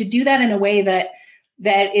about, and to do that in a way that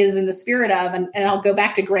is in the spirit of, and I'll go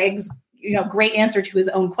back to Greg's, great answer to his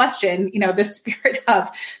own question, the spirit of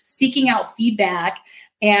seeking out feedback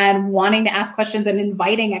and wanting to ask questions and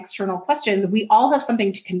inviting external questions. We all have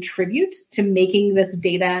something to contribute to making this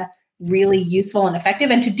data really useful and effective,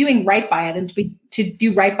 and to doing right by it, and to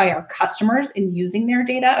do right by our customers in using their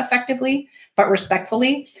data effectively, but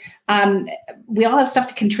respectfully. We all have stuff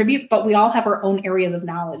to contribute, but we all have our own areas of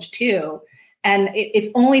knowledge too. And it's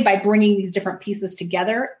only by bringing these different pieces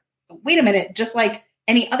together, wait a minute, just like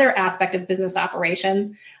any other aspect of business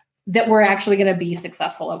operations, that we're actually going to be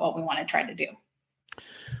successful at what we want to try to do.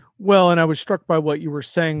 Well, and I was struck by what you were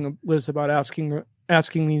saying, Liz, about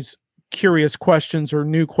asking these curious questions or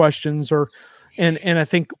new questions, and I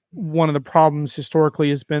think one of the problems historically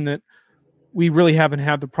has been that we really haven't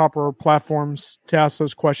had the proper platforms to ask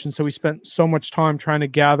those questions. So we spent so much time trying to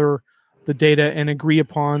gather the data and agree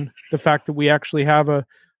upon the fact that we actually have a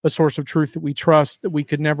source of truth that we trust, that we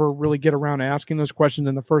could never really get around to asking those questions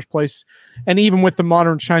in the first place. And even with the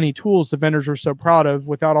modern shiny tools the vendors are so proud of,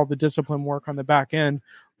 without all the discipline work on the back end,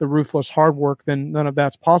 the ruthless hard work, then none of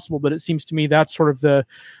that's possible. But it seems to me that's sort of the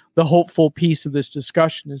hopeful piece of this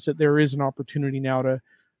discussion, is that there is an opportunity now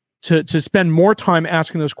to spend more time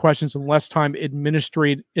asking those questions and less time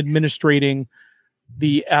administrating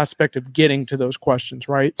the aspect of getting to those questions,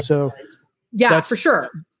 right? So yeah, for sure.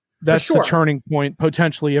 That's the turning point,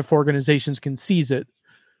 potentially, if organizations can seize it.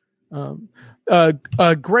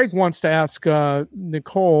 Greg wants to ask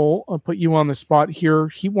Nicole, I'll put you on the spot here.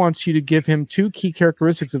 He wants you to give him 2 key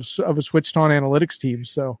characteristics of a switched on analytics team.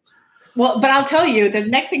 So, well, but I'll tell you, the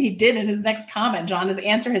next thing he did in his next comment, John, is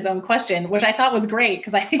answer his own question, which I thought was great,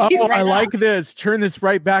 because I think he's right. I like this. Turn this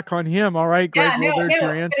right back on him. All right, Greg. Yeah, there's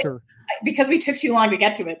your answer. Because we took too long to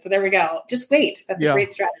get to it. So there we go. Just wait. That's a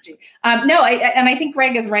great strategy. I think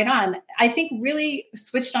Greg is right on. I think really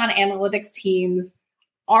switched on analytics teams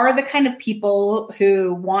are the kind of people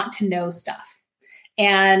who want to know stuff.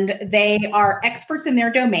 And they are experts in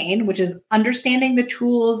their domain, which is understanding the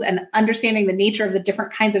tools and understanding the nature of the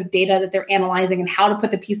different kinds of data that they're analyzing and how to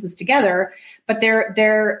put the pieces together. But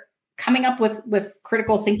they're coming up with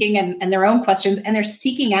critical thinking and their own questions, and they're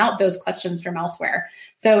seeking out those questions from elsewhere.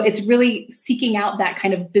 So it's really seeking out that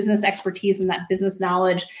kind of business expertise and that business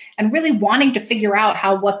knowledge, and really wanting to figure out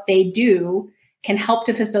how what they do can help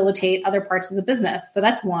to facilitate other parts of the business. So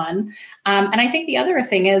that's one. And I think the other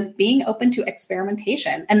thing is being open to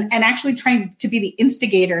experimentation and actually trying to be the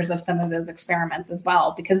instigators of some of those experiments as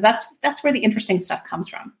well, because that's where the interesting stuff comes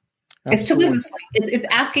from. Absolutely. It's to Liz's point. It's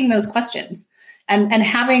asking those questions and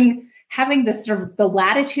having this sort of the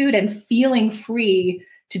latitude and feeling free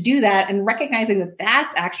to do that, and recognizing that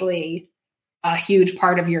that's actually a huge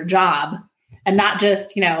part of your job, and not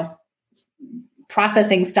just,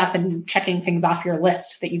 processing stuff and checking things off your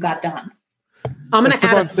list that you got done. I'm going to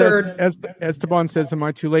add a third. Esteban says, am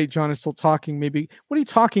I too late? John is still talking. Maybe. What are you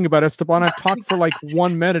talking about, Esteban? I've talked for like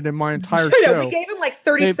 1 minute in my entire show. We gave him like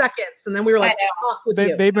 30 seconds, and then we were like, off with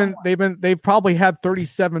you. They've probably had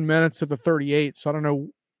 37 minutes of the 38. So I don't know.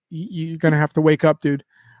 You're going to have to wake up, dude.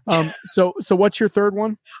 So what's your third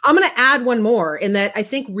one? I'm going to add one more, in that I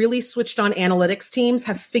think really switched on analytics teams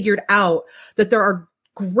have figured out that there are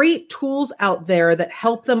great tools out there that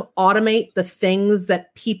help them automate the things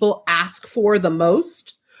that people ask for the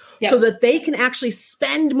most, so that they can actually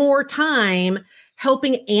spend more time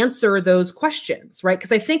helping answer those questions, right?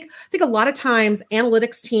 Because I think a lot of times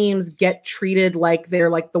analytics teams get treated like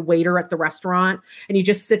they're like the waiter at the restaurant, and you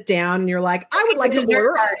just sit down and you're like, I would like to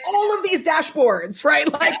order all of these dashboards,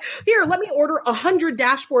 right? Like, here, let me order 100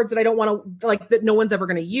 dashboards that I don't want to, like, that no one's ever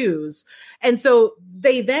going to use. And so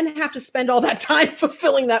they then have to spend all that time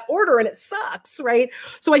fulfilling that order, and it sucks, right?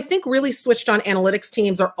 So I think really switched on analytics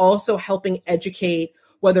teams are also helping educate,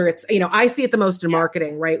 whether it's, I see it the most in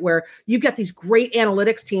marketing, right? Where you've got these great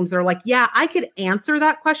analytics teams that are like, yeah, I could answer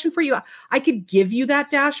that question for you. I could give you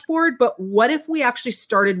that dashboard, but what if we actually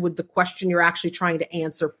started with the question you're actually trying to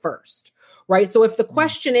answer first, right? So if the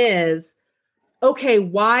question is, okay,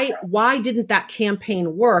 why didn't that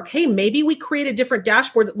campaign work? Hey, maybe we create a different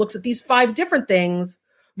dashboard that looks at these 5 different things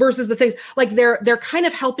versus the things like they're kind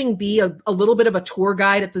of helping be a little bit of a tour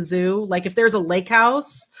guide at the zoo. Like if there's a lake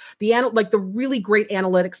house, the really great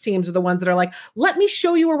analytics teams are the ones that are like, let me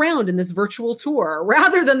show you around in this virtual tour,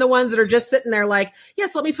 rather than the ones that are just sitting there like,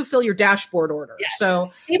 yes, let me fulfill your dashboard order. Yeah.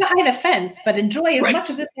 So stay behind the fence, but enjoy as much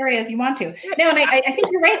of this area as you want to. No, and I think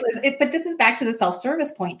you're right, Liz. But this is back to the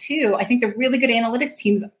self-service point too. I think the really good analytics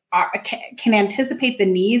teams can anticipate the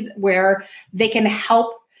needs where they can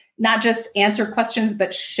help not just answer questions,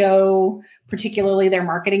 but show particularly their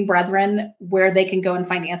marketing brethren where they can go and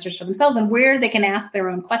find answers for themselves and where they can ask their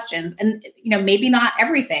own questions. And, maybe not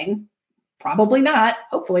everything, probably not,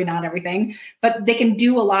 hopefully not everything, but they can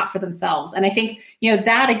do a lot for themselves. And I think,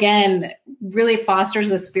 that again, really fosters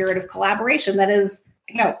the spirit of collaboration. That is,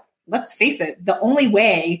 let's face it, the only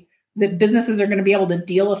way that businesses are going to be able to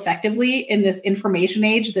deal effectively in this information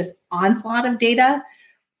age, this onslaught of data,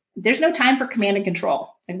 there's no time for command and control.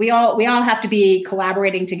 Like we all have to be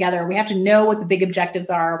collaborating together. We have to know what the big objectives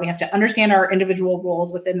are. We have to understand our individual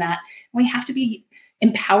roles within that. And we have to be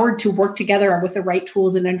empowered to work together with the right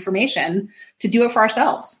tools and information to do it for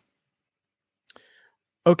ourselves.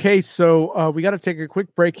 Okay, so we got to take a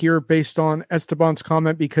quick break here based on Esteban's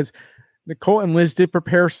comment, because Nicole and Liz did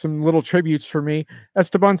prepare some little tributes for me.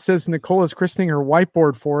 Esteban says Nicole is christening her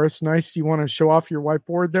whiteboard for us. Nice. You want to show off your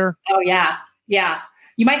whiteboard there? Oh, yeah. Yeah.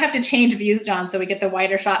 You might have to change views, John, so we get the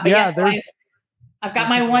wider shot. But yeah, I've got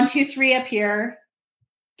my 1, 2, 3 up here.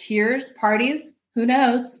 Tears, parties, who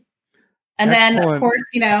knows? And Excellent. Then, of course,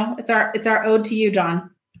 it's our ode to you,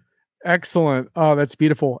 John. Excellent. Oh, that's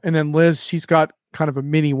beautiful. And then Liz, she's got kind of a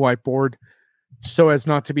mini whiteboard so as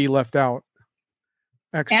not to be left out.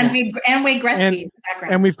 Excellent. And Wayne Gretzky in the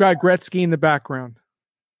background. And we've got Gretzky in the background.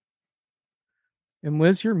 And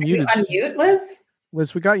Liz, you're muted. You unmute, Liz?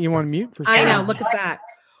 Liz, we got you on mute for sure. I know. Look at that.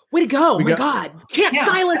 Way to go. My God. Can't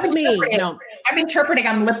silence me. No. I'm interpreting.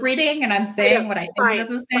 I'm lip reading and I'm saying what I think this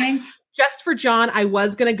is saying. Just for John, I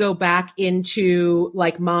was going to go back into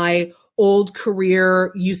like my old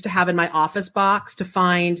career used to have in my office box to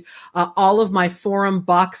find all of my Forum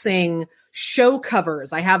boxing show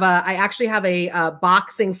covers. I actually have a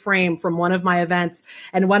boxing frame from one of my events,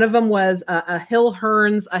 and one of them was a Hill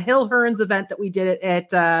Hearns event that we did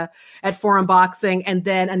at Forum Boxing, and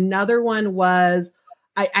then another one was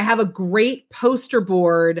I have a great poster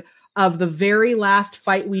board of the very last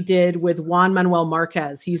fight we did with Juan Manuel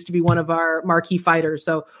Marquez. He used to be one of our marquee fighters.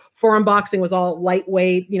 So Forum Boxing was all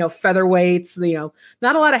lightweight, featherweights,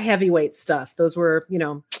 not a lot of heavyweight stuff. Those were,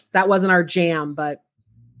 that wasn't our jam, but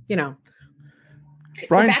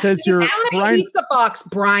Brian says your pizza box,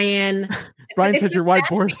 Brian. Brian says your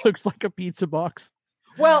whiteboard looks like a pizza box.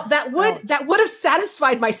 Well, that would have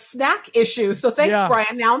satisfied my snack issue. So thanks,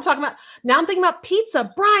 Brian. Now I'm thinking about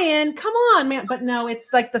pizza. Brian, come on, man. But no, it's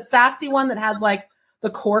like the sassy one that has like the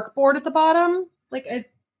cork board at the bottom, and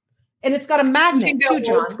it's got a magnet too,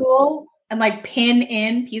 John. Old school and like pin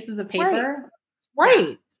in pieces of paper. Right.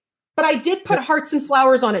 Yeah. But I did put hearts and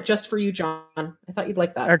flowers on it just for you, John. I thought you'd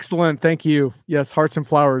like that. Excellent. Thank you. Yes, hearts and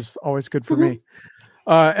flowers, always good for me.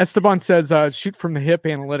 Esteban says, shoot from the hip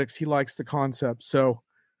analytics. He likes the concept. So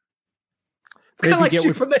it's kind of like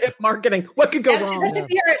shoot from the hip marketing. What could go wrong?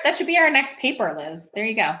 That should be our next paper, Liz. There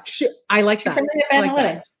you go. I like that. From the hip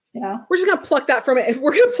analytics. We're just going to pluck that from it.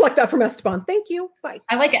 We're going to pluck that from Esteban. Thank you. Bye.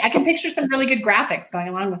 I like it. I can picture some really good graphics going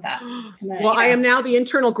along with that. I am now the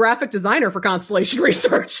internal graphic designer for Constellation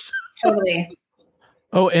Research. Totally.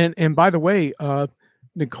 Oh, and by the way,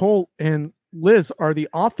 Nicole and Liz are the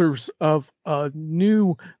authors of a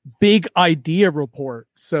new big idea report.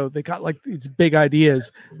 So they got like these big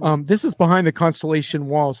ideas. This is behind the Constellation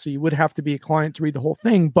wall, so you would have to be a client to read the whole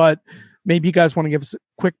thing. But maybe you guys want to give us a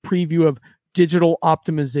quick preview of digital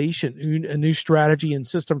optimization, a new strategy and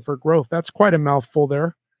system for growth. That's quite a mouthful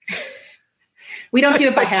there. We don't do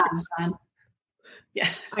it by hand, John. Yeah,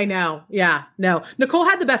 I know. Yeah, no. Nicole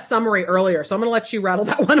had the best summary earlier, so I'm going to let you rattle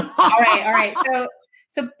that one off. All right.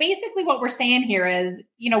 So basically what we're saying here is,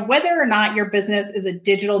 whether or not your business is a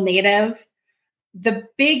digital native, the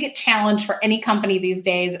big challenge for any company these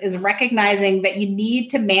days is recognizing that you need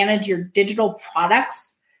to manage your digital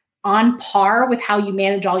products on par with how you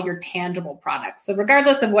manage all your tangible products. So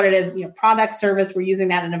regardless of what it is, product, service, we're using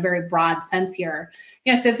that in a very broad sense here.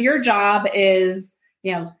 So if your job is,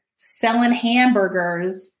 selling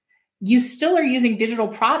hamburgers, you still are using digital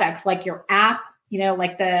products like your app,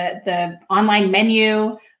 like the online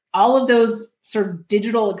menu. All of those sort of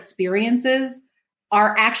digital experiences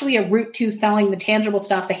are actually a route to selling the tangible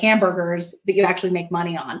stuff, the hamburgers that you actually make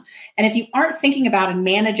money on. And if you aren't thinking about and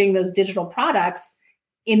managing those digital products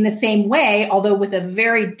in the same way, although with a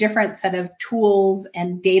very different set of tools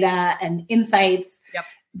and data and insights,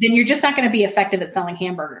 then you're just not going to be effective at selling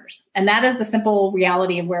hamburgers. And that is the simple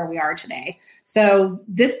reality of where we are today. So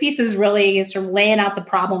this piece is really sort of laying out the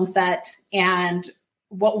problem set and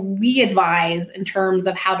what we advise in terms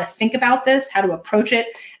of how to think about this, how to approach it,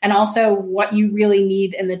 and also what you really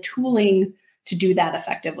need in the tooling to do that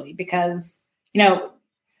effectively. Because,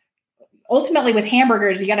 ultimately with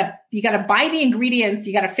hamburgers, you gotta buy the ingredients,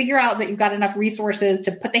 you gotta figure out that you've got enough resources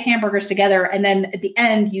to put the hamburgers together. And then at the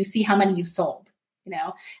end, you see how many you've sold,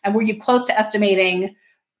 and were you close to estimating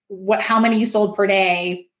how many you sold per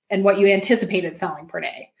day and what you anticipated selling per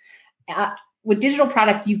day. With digital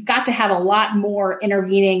products, you've got to have a lot more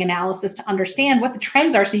intervening analysis to understand what the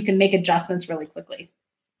trends are so you can make adjustments really quickly.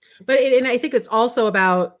 And I think it's also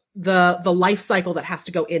about the life cycle that has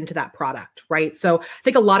to go into that product, right? So I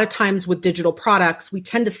think a lot of times with digital products, we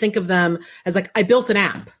tend to think of them as like, I built an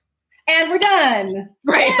app. And we're done.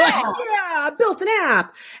 Right. Yeah. I built an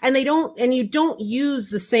app. And you don't use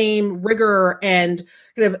the same rigor and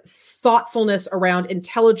kind of thoughtfulness around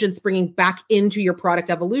intelligence bringing back into your product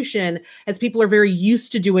evolution as people are very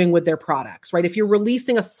used to doing with their products, right? If you're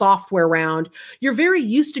releasing a software round, you're very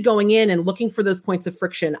used to going in and looking for those points of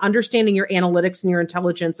friction, understanding your analytics and your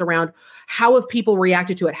intelligence around how have people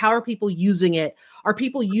reacted to it? How are people using it? Are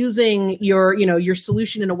people using your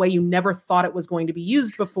solution in a way you never thought it was going to be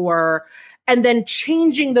used before? And then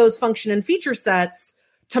changing those function and feature sets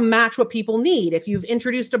to match what people need. If you've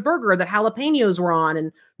introduced a burger that jalapenos were on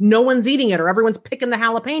and no one's eating it or everyone's picking the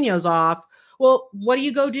jalapenos off, well, what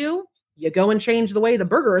do? You go and change the way the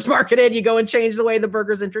burger is marketed. You go and change the way the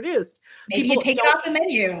burger is introduced. Maybe you take it off the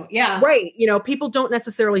menu. Yeah. Right. People don't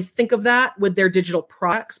necessarily think of that with their digital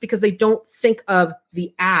products because they don't think of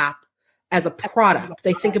the app as a product.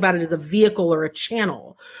 They think about it as a vehicle or a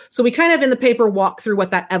channel. So we kind of in the paper walk through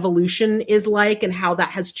what that evolution is like and how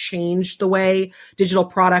that has changed the way digital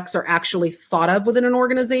products are actually thought of within an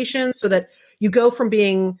organization so that you go from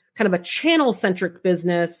being kind of a channel-centric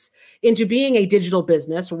business into being a digital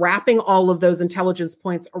business, wrapping all of those intelligence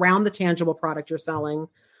points around the tangible product you're selling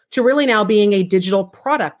to really now being a digital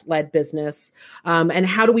product-led business. And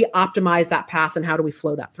how do we optimize that path and how do we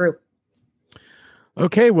flow that through?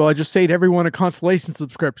 Okay, well, I just saved everyone a Constellation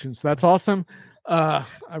subscription, so that's awesome.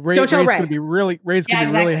 Ray's going to be really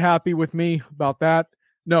happy with me about that.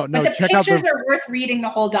 No, but the pictures are worth reading the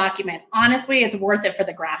whole document. Honestly, it's worth it for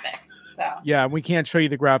the graphics. So yeah, we can't show you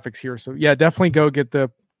the graphics here, so yeah, definitely go get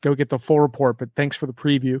the full report. But thanks for the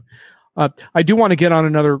preview. I do want to get on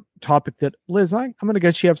another topic that Liz, I'm going to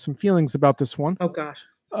guess you have some feelings about this one. Oh gosh,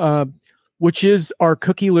 which is our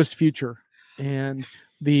cookieless future and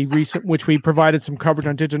the recent, which we provided some coverage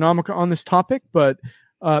on Diginomica on this topic. But,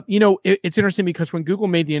 it's interesting because when Google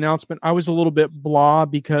made the announcement, I was a little bit blah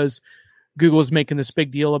because Google is making this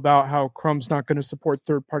big deal about how Chrome's not going to support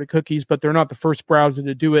third-party cookies, but they're not the first browser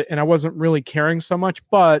to do it. And I wasn't really caring so much.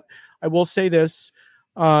 But I will say this,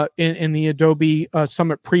 in the Adobe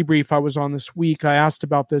Summit pre-brief I was on this week, I asked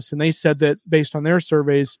about this, and they said that based on their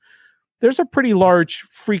surveys, there's a pretty large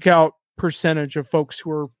freak-out percentage of folks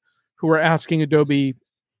who are asking Adobe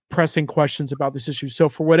pressing questions about this issue. So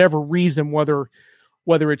for whatever reason, whether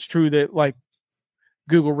it's true that like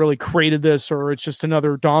Google really created this or it's just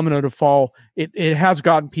another domino to fall, it has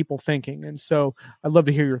gotten people thinking. And so I'd love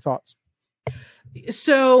to hear your thoughts.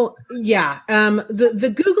 So yeah,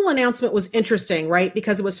 the Google announcement was interesting, right?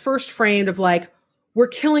 Because it was first framed of like, we're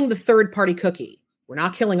killing the third-party cookie. We're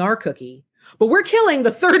not killing our cookie, but we're killing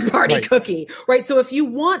the third-party cookie, right? So if you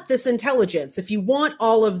want this intelligence, if you want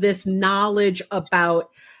all of this knowledge about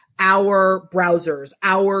our browsers,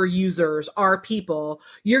 our users, our people,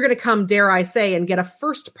 you're going to come, dare I say, and get a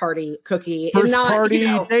first-party cookie. First-party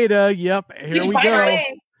data, yep, here we go.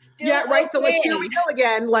 Yeah, right. So like, here we go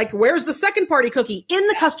again. Like, where's the second-party cookie? In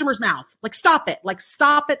the customer's mouth. Like, stop it. Like,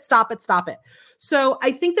 stop it. So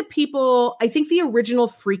I think the original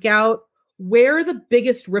freak out, where the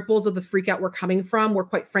biggest ripples of the freak out were coming from were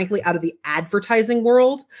quite frankly out of the advertising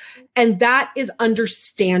world. And that is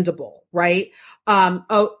understandable, right?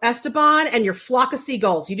 Esteban and your flock of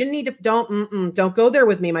seagulls. You didn't need to, don't go there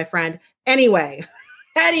with me, my friend. Anyway,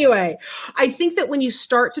 I think that when you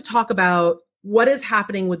start to talk about what is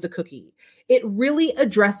happening with the cookie, it really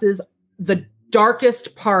addresses the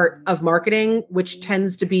darkest part of marketing, which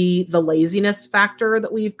tends to be the laziness factor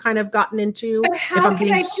that we've kind of gotten into. If I'm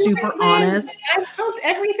being super honest, I built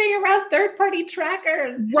everything around third-party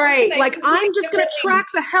trackers. Right. Like I'm just going to track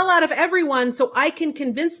the hell out of everyone so I can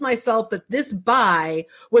convince myself that this buy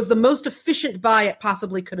was the most efficient buy it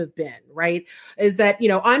possibly could have been. right? Is that,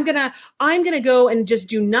 I'm going to go and just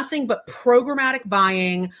do nothing but programmatic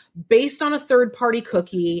buying based on a third-party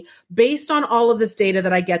cookie, based on all of this data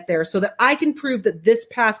that I get there so that I can prove that this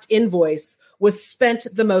past invoice was spent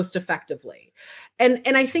the most effectively. And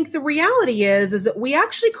I think the reality is that we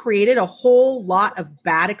actually created a whole lot of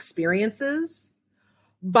bad experiences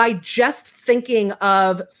by just thinking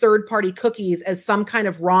of third-party cookies as some kind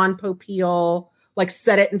of Ron Popeil, like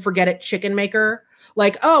set it and forget it chicken maker.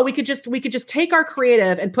 Like, oh, we could just take our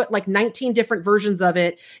creative and put like 19 different versions of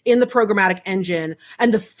it in the programmatic engine,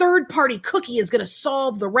 and the third-party cookie is going to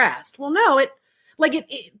solve the rest. Well,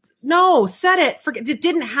 no, set it, forget. It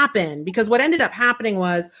didn't happen, because what ended up happening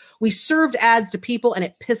was we served ads to people and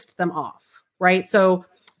it pissed them off, right? So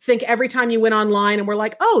think every time you went online and we're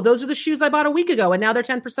like, oh, those are the shoes I bought a week ago and now they're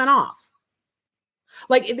 10% off.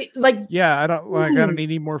 Yeah, I don't need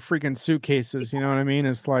any more freaking suitcases. You know what I mean?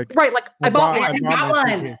 It's like, right. Like I bought one.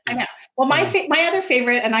 I know. Well, my other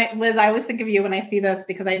favorite, and Liz, I always think of you when I see this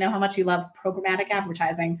because I know how much you love programmatic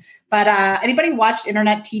advertising. But anybody watched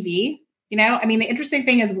internet TV? The interesting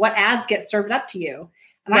thing is what ads get served up to you.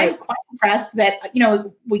 And right. I'm quite impressed that,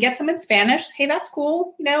 we get some in Spanish. Hey, that's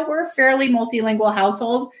cool. We're a fairly multilingual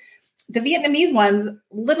household. The Vietnamese one's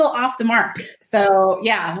little off the mark. So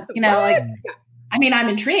yeah, I'm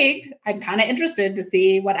intrigued. I'm kind of interested to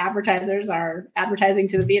see what advertisers are advertising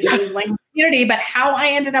to the Vietnamese language community, but how I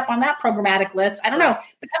ended up on that programmatic list, I don't know.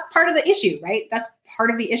 But that's part of the issue, right? That's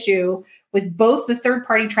part of the issue with both the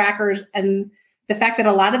third-party trackers and the fact that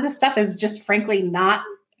a lot of this stuff is just frankly not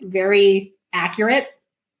very accurate.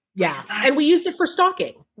 Yeah. And we used it for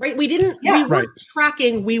stalking, right? We weren't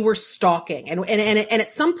tracking, we were stalking. And at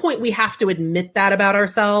some point we have to admit that about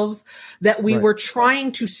ourselves, that we were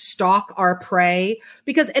trying to stalk our prey,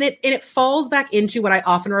 because, and it falls back into what I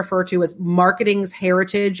often refer to as marketing's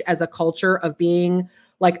heritage as a culture of being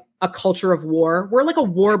like a culture of war. We're like a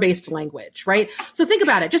war-based language, right? So think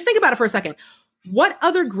about it. Just think about it for a second. What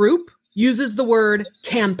other group uses the word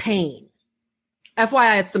campaign?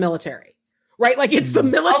 FYI, it's the military. Right? Like it's the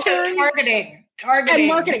military. Also targeting and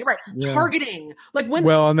marketing, right? Yeah. Targeting. Like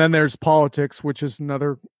and then there's politics, which is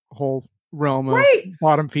another whole realm of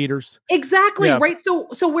bottom feeders. Exactly. Yeah. Right. So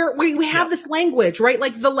we have this language, right?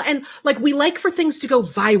 Like we like for things to go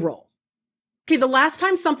viral. Okay, the last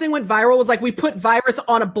time something went viral was like we put virus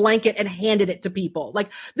on a blanket and handed it to people.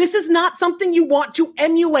 Like, this is not something you want to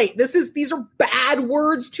emulate. These are bad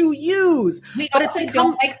words to use. We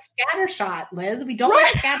don't like scattershot, Liz. We don't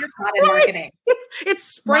like scattershot in marketing. It's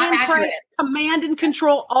spray and pray, command and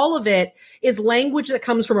control. All of it is language that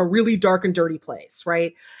comes from a really dark and dirty place,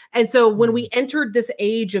 right? And so when we entered this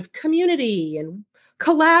age of community and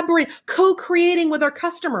co-creating with our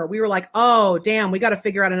customer, we were like, oh, damn, we got to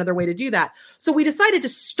figure out another way to do that. So we decided to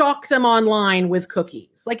stalk them online with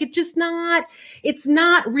cookies. Like it's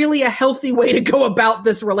not really a healthy way to go about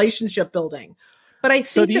this relationship building. But I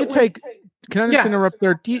think can I just interrupt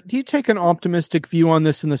there? Do you take an optimistic view on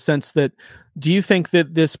this in the sense that, do you think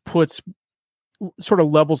that this sort of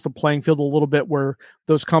levels the playing field a little bit, where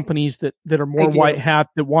those companies that are more white hat,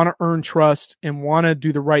 that want to earn trust and want to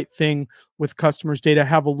do the right thing with customers' data,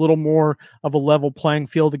 have a little more of a level playing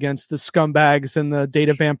field against the scumbags and the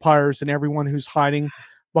data vampires and everyone who's hiding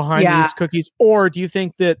behind these cookies? Or do you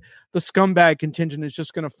think that the scumbag contingent is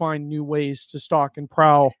just going to find new ways to stalk and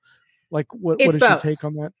prowl? Like, what is your take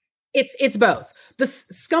on that? It's both. The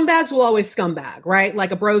scumbags will always scumbag, right?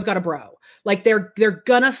 Like a bro's got a bro. Like they're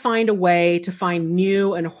gonna find a way to find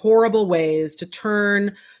new and horrible ways to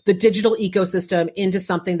turn the digital ecosystem into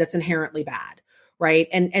something that's inherently bad, right?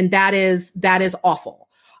 And that is awful.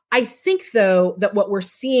 I think, though, that what we're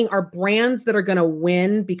seeing are brands that are going to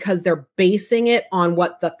win because they're basing it on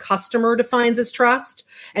what the customer defines as trust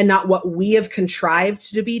and not what we have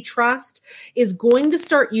contrived to be trust, is going to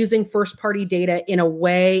start using first-party data in a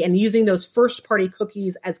way, and using those first-party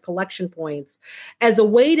cookies as collection points as a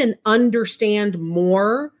way to understand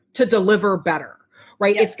more to deliver better.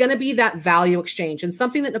 Right. Yep. It's going to be that value exchange. And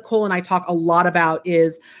something that Nicole and I talk a lot about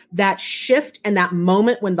is that shift and that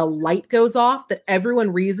moment when the light goes off, that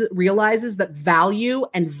everyone realizes that value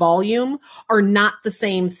and volume are not the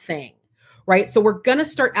same thing. Right. So we're going to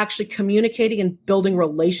start actually communicating and building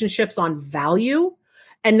relationships on value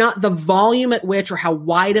and not the volume at which or how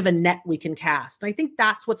wide of a net we can cast. And I think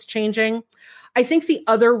that's what's changing. I think the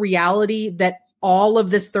other reality that all of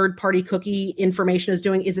this third-party cookie information is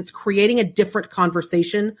doing is it's creating a different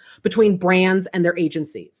conversation between brands and their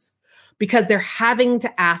agencies, because they're having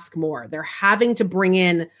to ask more. They're having to bring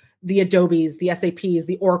in the Adobes, the SAPs,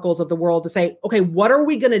 the Oracles of the world to say, okay, what are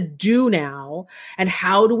we going to do now? And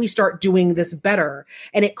how do we start doing this better?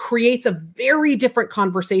 And it creates a very different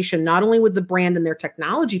conversation, not only with the brand and their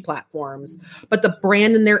technology platforms, but the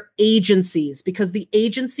brand and their agencies, because the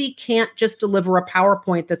agency can't just deliver a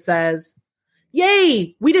PowerPoint that says,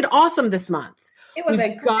 yay, we did awesome this month. It was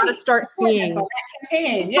We've got to start seeing that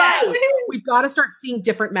campaign. Yeah. Right. We've got to start seeing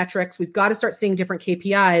different metrics. We've got to start seeing different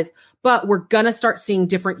KPIs, but we're going to start seeing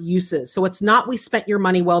different uses. So it's not we spent your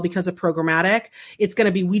money well because of programmatic. It's going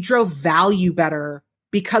to be we drove value better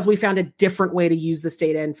because we found a different way to use this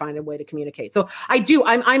data and find a way to communicate. So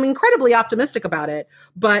I'm incredibly optimistic about it.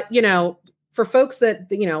 But, you know, for folks that,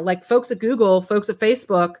 you know, like folks at Google, folks at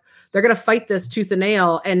Facebook, they're going to fight this tooth and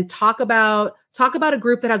nail and talk about a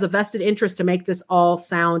group that has a vested interest to make this all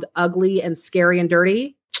sound ugly and scary and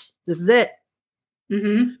dirty. This is it.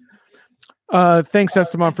 Mm-hmm. Thanks,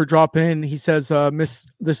 Esteban, for dropping in. He says,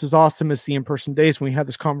 this is awesome. Miss the in-person days when we had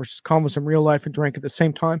this conversation in real life and drank at the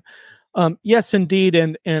same time. Yes, indeed.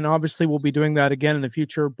 And obviously we'll be doing that again in the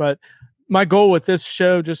future. But my goal with this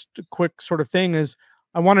show, just a quick sort of thing, is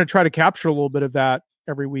I want to try to capture a little bit of that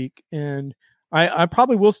every week. And I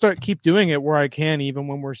probably will keep doing it where I can, even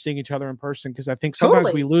when we're seeing each other in person, because I think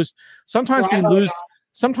sometimes we lose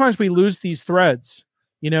these threads,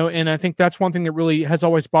 you know, and I think that's one thing that really has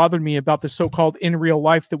always bothered me about the so-called in real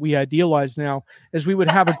life that we idealize now, is we would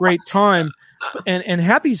have a great time and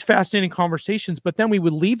have these fascinating conversations, but then we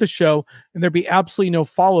would leave the show and there'd be absolutely no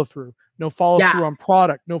follow-through. No follow-through on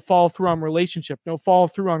product, no follow-through on relationship, no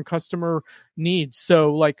follow-through on customer needs.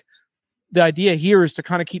 So like, the idea here is to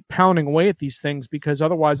kind of keep pounding away at these things, because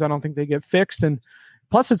otherwise I don't think they get fixed. And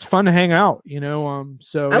plus it's fun to hang out, you know?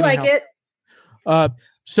 So I like it.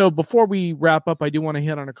 So before we wrap up, I do want to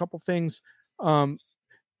hit on a couple things.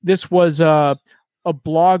 This was a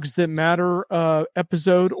Blogs That Matter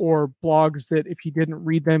episode, or blogs that if you didn't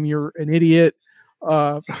read them, you're an idiot.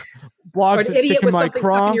 Blogs that stick in my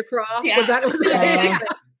craw. Yeah. Was that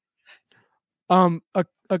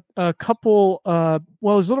a couple, well, it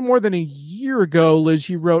was a little more than a year ago, Liz,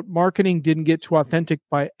 you wrote marketing didn't get to authentic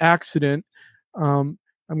by accident. I'm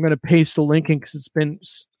going to paste the link in because it's been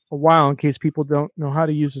a while, in case people don't know how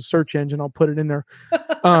to use a search engine. I'll put it in there.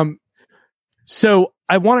 So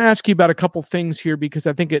I want to ask you about a couple things here, because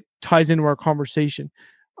I think it ties into our conversation.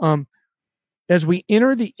 As we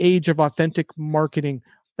enter the age of authentic marketing,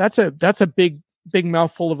 that's a big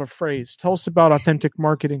mouthful of a phrase. Tell us about authentic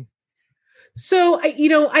marketing. So,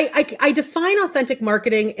 I define authentic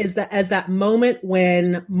marketing as that moment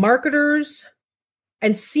when marketers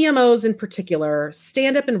and CMOs in particular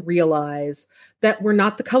stand up and realize that we're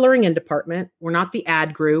not the coloring in department. We're not the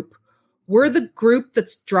ad group. We're the group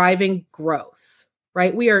that's driving growth,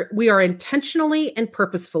 right? We are intentionally and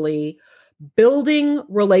purposefully building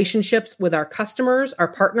relationships with our customers,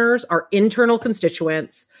 our partners, our internal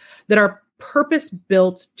constituents that are purpose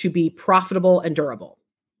built to be profitable and durable.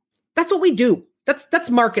 That's what we do. That's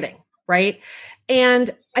marketing, right? And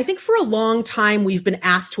I think for a long time, we've been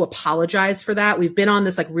asked to apologize for that. We've been on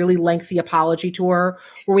this like really lengthy apology tour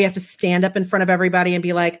where we have to stand up in front of everybody and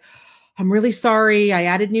be like, I'm really sorry. I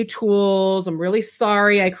added new tools. I'm really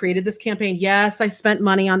sorry. I created this campaign. Yes, I spent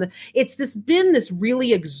money on it's been this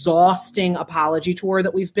really exhausting apology tour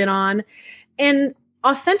that we've been on. And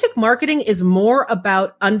authentic marketing is more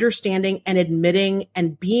about understanding and admitting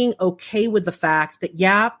and being okay with the fact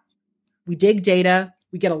that, we dig data,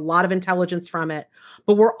 we get a lot of intelligence from it,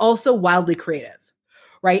 but we're also wildly creative,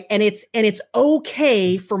 right? And it's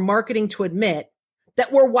okay for marketing to admit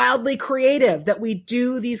that we're wildly creative, that we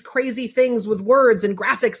do these crazy things with words and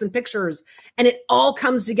graphics and pictures, and it all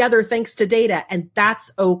comes together thanks to data, and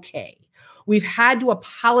that's okay. We've had to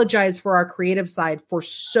apologize for our creative side for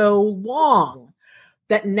so long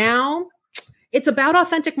that now it's about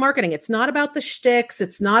authentic marketing. It's not about the shticks.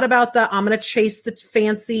 It's not about I'm going to chase the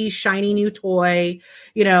fancy, shiny new toy.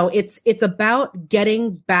 You know, it's about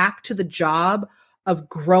getting back to the job of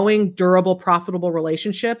growing durable, profitable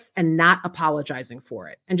relationships and not apologizing for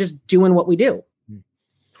it and just doing what we do.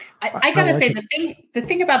 I gotta say, the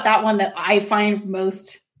thing about that one that I find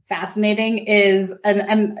most fascinating is,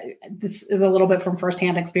 and this is a little bit from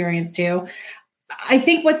firsthand experience too, I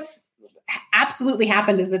think what's absolutely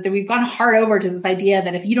happened is that we've gone hard over to this idea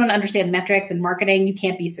that if you don't understand metrics and marketing, you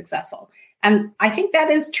can't be successful. And I think that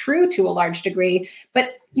is true to a large degree,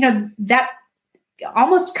 but that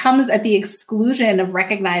almost comes at the exclusion of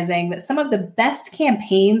recognizing that some of the best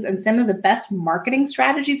campaigns and some of the best marketing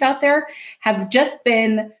strategies out there have just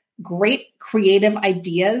been great creative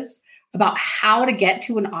ideas about how to get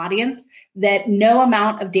to an audience that no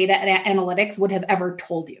amount of data and analytics would have ever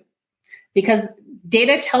told you. because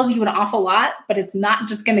data tells you an awful lot, but it's not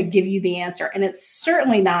just going to give you the answer. And it's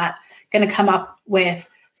certainly not going to come up with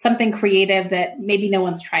something creative that maybe no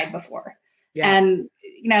one's tried before. Yeah. And,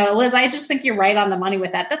 Liz, I just think you're right on the money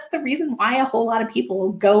with that. That's the reason why a whole lot of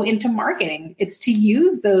people go into marketing. It's to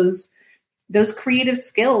use those creative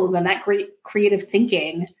skills and that great creative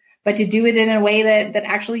thinking, but to do it in a way that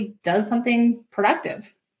actually does something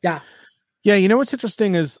productive. Yeah. Yeah. What's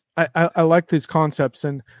interesting is I like these concepts,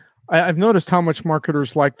 and I've noticed how much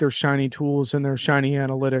marketers like their shiny tools and their shiny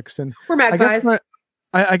analytics. And we're magpies.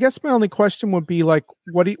 I guess my only question would be like,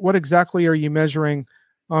 what exactly are you measuring?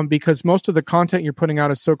 Because most of the content you're putting out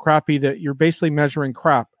is so crappy that you're basically measuring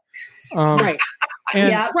crap. Right.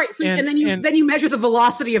 Right. So, and then you measure the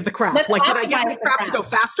velocity of the crap. Like, did I get the crap to go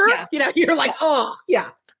faster? Yeah. You're like, oh,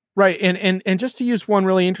 yeah. Right. And just to use one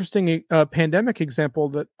really interesting pandemic example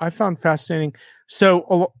that I found fascinating.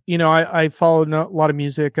 So, I follow a lot of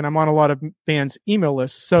music, and I'm on a lot of bands' email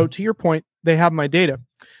lists. So to your point, they have my data.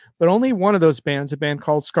 But only one of those bands, a band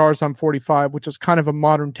called Scars on 45, which is kind of a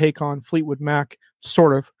modern take on Fleetwood Mac,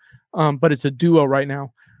 sort of, but it's a duo right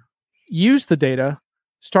now, used the data,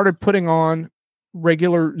 started putting on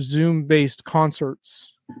regular Zoom-based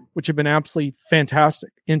concerts, which have been absolutely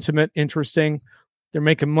fantastic, intimate, interesting. They're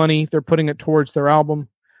making money. They're putting it towards their album.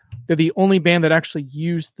 They're the only band that actually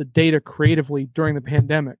used the data creatively during the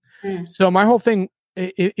pandemic. So my whole thing,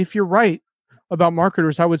 if you're right about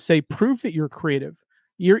marketers, I would say prove that you're creative.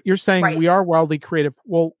 You're saying we are wildly creative.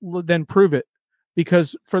 Well, then prove it,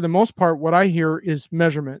 because for the most part, what I hear is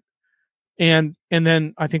measurement, and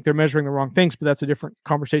then I think they're measuring the wrong things. But that's a different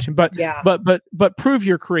conversation. But but prove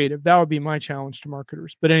you're creative. That would be my challenge to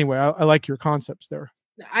marketers. But anyway, I like your concepts there.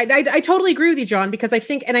 I totally agree with you, John, because I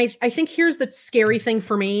think here's the scary thing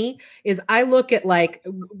for me is I look at like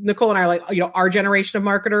Nicole and I are like, our generation of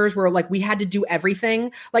marketers where like we had to do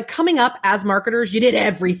everything. Like coming up as marketers, you did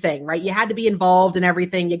everything, right? You had to be involved in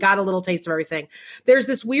everything. You got a little taste of everything. There's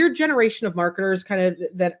this weird generation of marketers kind of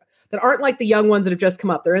that aren't like the young ones that have just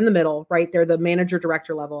come up. They're in the middle, right? They're the manager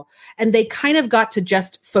director level. And they kind of got to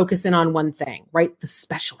just focus in on one thing, right? The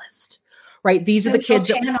specialist. Right. These are the kids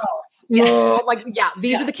these are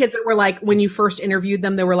the kids that were like, when you first interviewed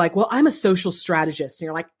them, they were like, well, I'm a social strategist. And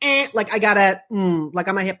you're like, like I gotta, like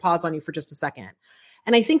I'm gonna hit pause on you for just a second.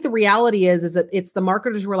 And I think the reality is that it's the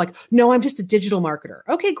marketers who are like, no, I'm just a digital marketer.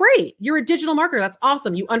 Okay, great. You're a digital marketer. That's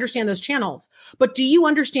awesome. You understand those channels. But do you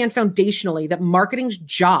understand foundationally that marketing's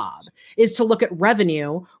job is to look at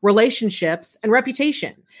revenue, relationships, and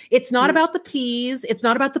reputation? It's not about the P's. It's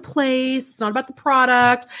not about the place. It's not about the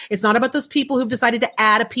product. It's not about those people who've decided to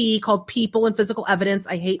add a P called people and physical evidence.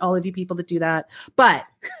 I hate all of you people that do that. But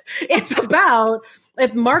it's about,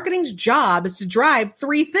 if marketing's job is to drive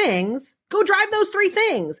three things, go drive those three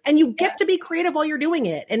things, and you get to be creative while you're doing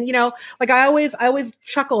it. And, like I always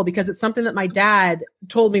chuckle because it's something that my dad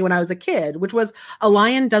told me when I was a kid, which was a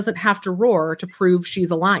lion doesn't have to roar to prove she's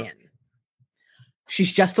a lion.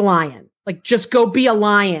 She's just a lion. Like, just go be a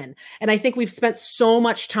lion. And I think we've spent so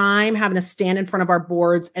much time having to stand in front of our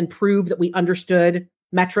boards and prove that we understood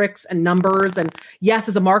metrics and numbers. And yes,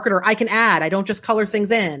 as a marketer, I can add. I don't just color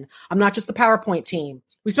things in. I'm not just the PowerPoint team.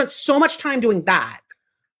 We spent so much time doing that.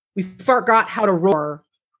 We forgot how to roar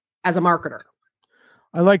as a marketer.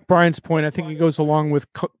 I like Brian's point. I think it goes along with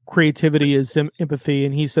creativity is empathy.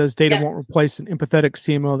 And he says data won't replace an empathetic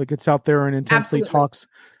CMO that gets out there and intensely talks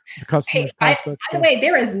to customers. By the way,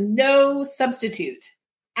 there is no substitute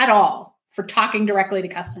at all for talking directly to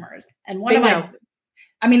customers. And one of my,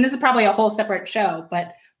 this is probably a whole separate show,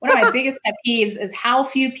 but one of my biggest pet peeves is how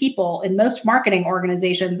few people in most marketing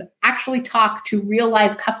organizations actually talk to real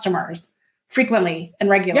live customers frequently and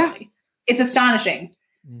regularly. Yeah. It's astonishing.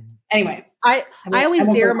 Mm-hmm. Anyway. I always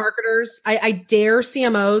dare marketers. I dare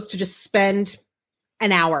CMOs to just spend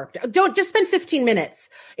an hour. Don't just spend 15 minutes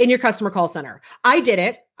in your customer call center. I did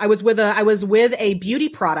it. I was with a beauty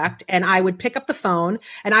product, and I would pick up the phone,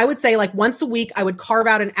 and I would say, like, once a week, I would carve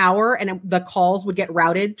out an hour, and the calls would get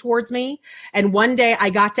routed towards me. And one day I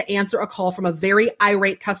got to answer a call from a very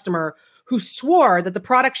irate customer who swore that the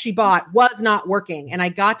product she bought was not working. And I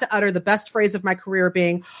got to utter the best phrase of my career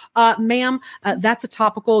being, ma'am, that's a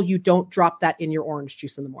topical. You don't drop that in your orange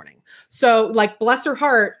juice in the morning. So, like, bless her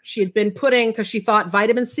heart, she had been because she thought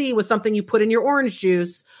vitamin C was something you put in your orange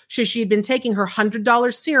juice. She'd been taking her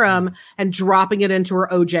 $100 serum and dropping it into her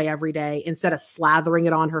OJ every day instead of slathering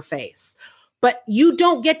it on her face. But you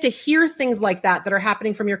don't get to hear things like that are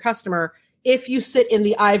happening from your customer if you sit in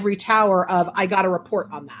the ivory tower of, I got a report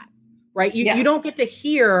on that. right? You don't get to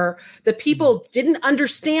hear that people didn't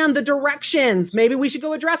understand the directions. Maybe we should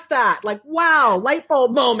go address that. Like, wow, light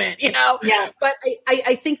bulb moment, you know? Yeah. But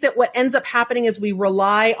I think that what ends up happening is we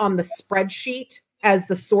rely on the spreadsheet as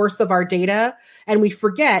the source of our data. And we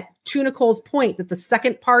forget, to Nicole's point, that the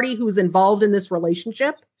second party who's involved in this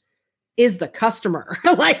relationship is the customer.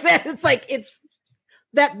 Like that, it's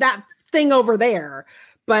that thing over there.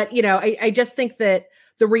 But, you know, I just think that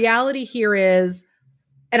the reality here is,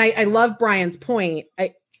 and I love Brian's point.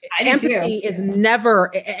 Empathy is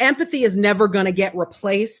never going to get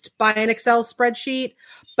replaced by an Excel spreadsheet.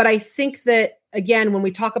 But I think that, again, when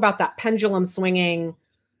we talk about that pendulum swinging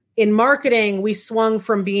in marketing, we swung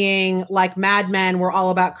from being like Mad Men. We're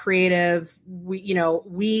all about creative.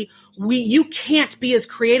 You can't be as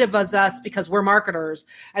creative as us because we're marketers.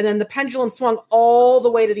 And then the pendulum swung all the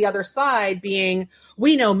way to the other side, being,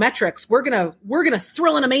 we know metrics. We're going to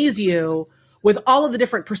thrill and amaze you with all of the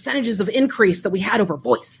different percentages of increase that we had over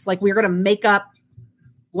voice. Like, we're going to make up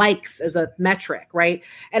likes as a metric, right?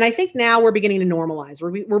 And I think now we're beginning to normalize.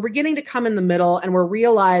 We're beginning to come in the middle, and we're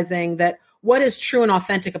realizing that what is true and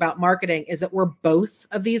authentic about marketing is that we're both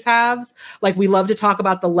of these halves. Like, we love to talk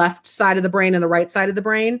about the left side of the brain and the right side of the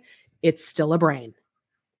brain. It's still a brain.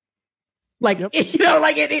 Like, yep.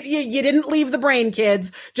 You didn't leave the brain,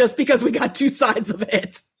 kids, just because we got two sides of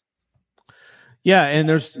it. Yeah, and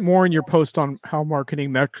there's more in your post on how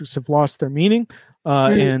marketing metrics have lost their meaning,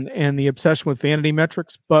 and the obsession with vanity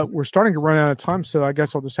metrics. But we're starting to run out of time, so I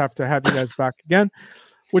guess I'll just have to have you guys back again,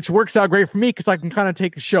 which works out great for me because I can kind of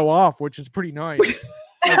take the show off, which is pretty nice.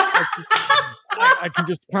 I can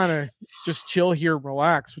just kind of just chill here, and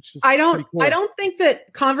relax, which is pretty cool. I don't think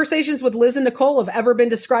that conversations with Liz and Nicole have ever been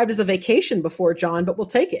described as a vacation before, John, but we'll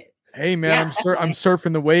take it. Hey man, I'm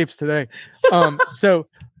surfing the waves today.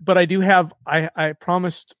 But I do have, I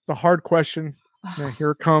promised the hard question. Here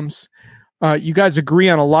it comes. You guys agree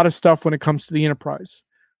on a lot of stuff when it comes to the enterprise.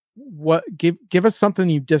 Give us something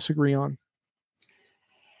you disagree on.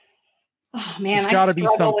 Oh man, I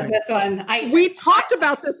struggle with this one. We talked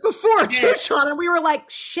about this before too, John, and we were like,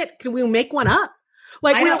 shit, can we make one up?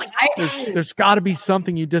 Like, there's got to be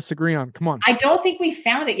something you disagree on. Come on. I don't think we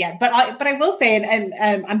found it yet, but I will say, and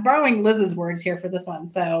I'm borrowing Liz's words here for this one,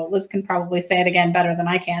 so Liz can probably say it again better than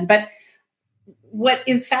I can. But what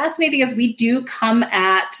is fascinating is we do come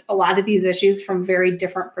at a lot of these issues from very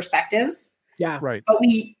different perspectives. Yeah, right. But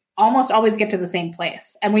we almost always get to the same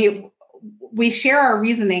place, and we share our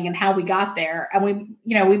reasoning and how we got there, and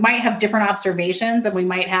we might have different observations, and we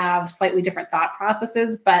might have slightly different thought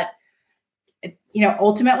processes, but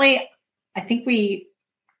ultimately, I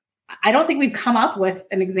don't think we've come up with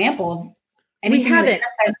an example of anything in the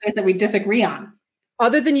enterprise space that we disagree on.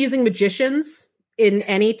 Other than using magicians in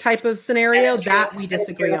any type of scenario, that we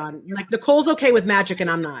disagree on. Like, Nicole's okay with magic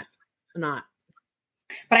and I'm not. But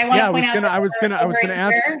I want to point out, I was gonna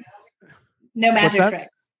ask. No magic tricks.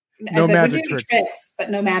 No magic tricks. But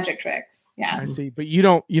no magic tricks. Yeah. I see. But you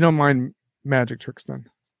don't mind magic tricks then?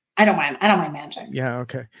 I don't mind magic. Yeah,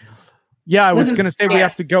 okay. Yeah, I was going to say we'd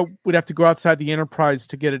have to go outside the enterprise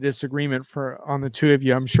to get a disagreement on the two of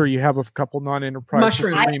you. I'm sure you have a couple non-enterprise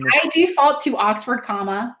disagreements. I default to Oxford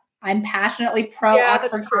comma. I'm passionately pro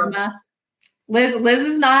Oxford comma. Liz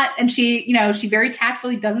is not, and she very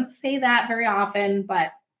tactfully doesn't say that very often,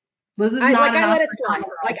 but Liz is not. I let it slide.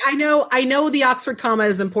 Like, I know the Oxford comma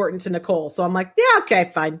is important to Nicole, so I'm like, yeah,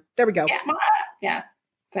 okay, fine, there we go. Yeah.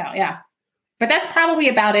 So yeah. But that's probably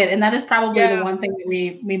about it. And that is probably the one thing that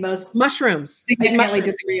we most mushrooms significantly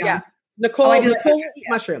disagree on. Yeah. Nicole eat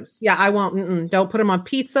mushrooms. Yeah, I won't. Don't put them on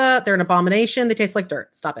pizza. They're an abomination. They taste like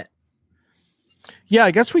dirt. Stop it. Yeah,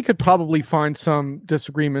 I guess we could probably find some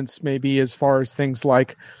disagreements maybe as far as things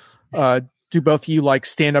like, do both of you like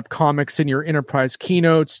stand-up comics in your enterprise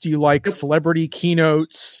keynotes? Do you like celebrity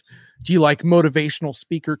keynotes? Do you like motivational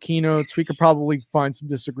speaker keynotes? We could probably find some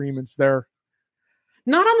disagreements there.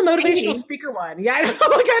 Not on the motivational speaker one. Yeah, I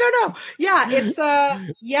don't know. Yeah, it's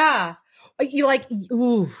You like,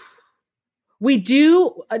 ooh. We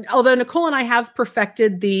do, although Nicole and I have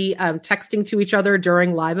perfected the texting to each other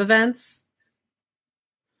during live events.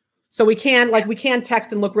 So we can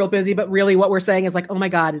text and look real busy, but really what we're saying is like, oh my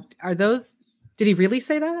God, did he really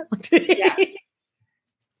say that? Yeah.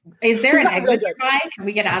 Is there an exit try? Can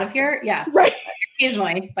we get out of here? Yeah. Right.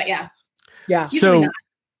 Occasionally, but yeah. Yeah.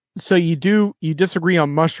 So you disagree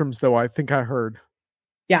on mushrooms, though. I think I heard.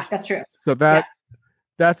 Yeah, that's true. So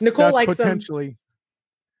that's Nicole likes potentially. Them.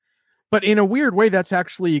 But in a weird way, that's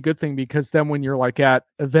actually a good thing, because then when you're like at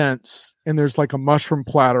events and there's like a mushroom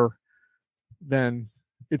platter, then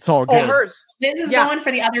It's all good. All hers. This is going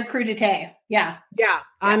for the other crudité. Yeah.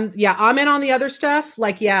 I'm in on the other stuff.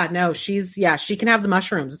 Like, she can have the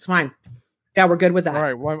mushrooms. It's fine. Yeah, we're good with that. All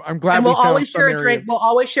right. Well, I'm glad we'll always share a drink. We'll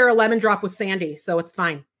always share a lemon drop with Sandy, so it's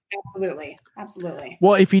fine. Absolutely.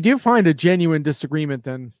 Well, if you do find a genuine disagreement,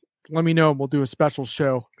 then let me know and we'll do a special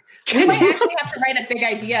show. We might actually have to write a big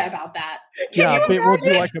idea about that. We'll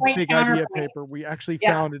do like a big idea paper. We actually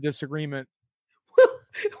found a disagreement.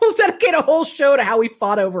 We'll dedicate a whole show to how we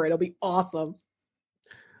fought over it. It'll be awesome.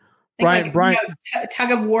 Brian,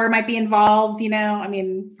 tug of war might be involved. Who knows?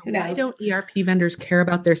 Why don't ERP vendors care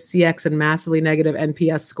about their CX and massively negative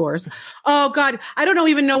NPS scores? Oh God, I don't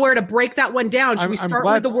even know where to break that one down. Should we start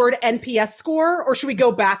with the word NPS score, or should we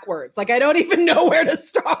go backwards? Like, I don't even know where to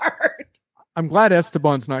start. I'm glad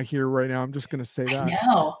Esteban's not here right now. I'm just going to say that. I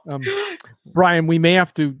know. Brian, we may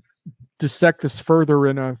have to dissect this further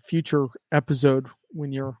in a future episode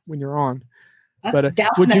when you're on. That's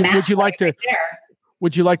but would you like to?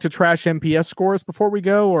 Would you like to trash NPS scores before we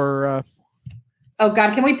go, or? Oh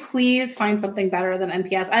God, can we please find something better than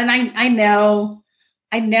NPS? And I know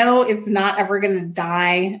it's not ever going to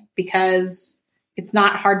die because it's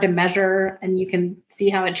not hard to measure and you can see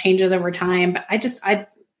how it changes over time. But I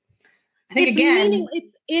think it's again,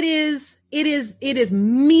 it is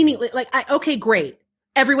meaningless. Like, okay, great.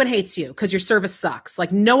 Everyone hates you because your service sucks.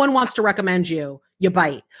 Like, no one wants to recommend you. You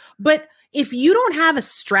bite, but if you don't have a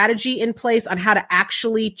strategy in place on how to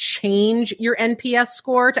actually change your NPS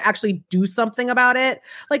score, to actually do something about it,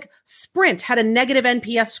 like Sprint had a negative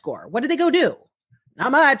NPS score. What did they go do?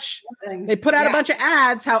 Not much. They put out a bunch of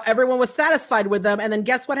ads, how everyone was satisfied with them. And then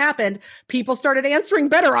guess what happened? People started answering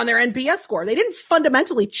better on their NPS score. They didn't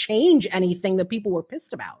fundamentally change anything that people were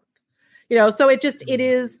pissed about. So it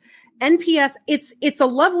is NPS. It's a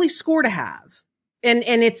lovely score to have. And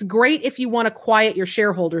it's great if you want to quiet your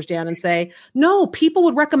shareholders down and say, no, people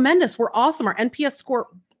would recommend us. We're awesome. Our NPS score,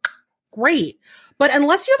 great. But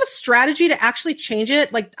unless you have a strategy to actually change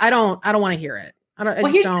it, like, I don't want to hear it.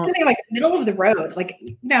 Here's the thing, like, middle of the road. Like,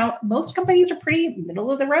 most companies are pretty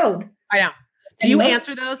middle of the road. I know. Do you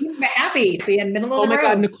answer those? I'm happy to be in middle of the road. Oh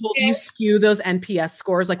my God, Nicole, do you skew those NPS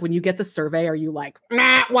scores? Like, when you get the survey, are you like,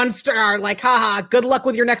 1 star, like, haha, good luck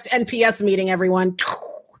with your next NPS meeting, everyone?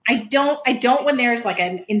 I don't when there's like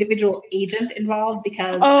an individual agent involved,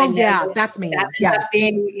 because that's me. That ends up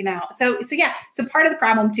being, so part of the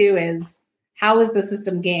problem too is, how is the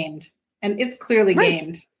system gamed? And it's clearly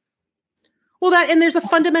gamed. Well, and there's a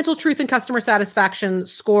fundamental truth in customer satisfaction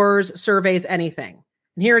scores, surveys, anything.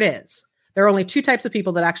 And here it is. There are only 2 types of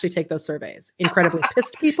people that actually take those surveys: incredibly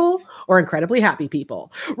pissed people or incredibly happy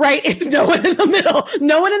people, right? It's no one in the middle.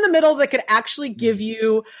 No one in the middle that could actually give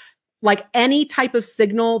you like any type of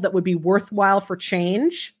signal that would be worthwhile for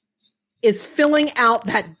change is filling out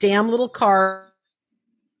that damn little card.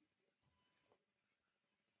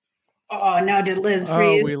 Oh no, did Liz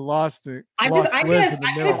freeze? Oh, we lost it. I'm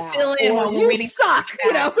gonna fill in while we're waiting. Suck.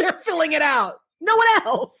 They're filling it out. No one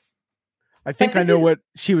else. I think I know what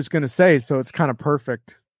she was going to say, so it's kind of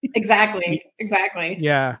perfect. Exactly.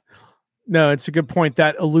 Yeah. No, it's a good point.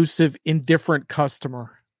 That elusive, indifferent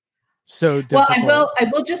customer. So difficult. Well, I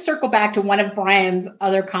will just circle back to one of Brian's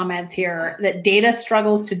other comments here, that data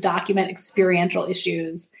struggles to document experiential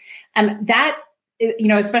issues. And that,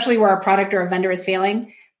 especially where a product or a vendor is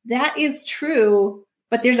failing, that is true.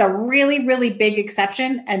 But there's a really, really big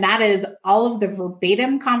exception. And that is all of the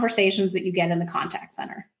verbatim conversations that you get in the contact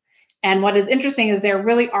center. And what is interesting is there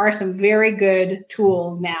really are some very good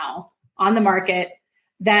tools now on the market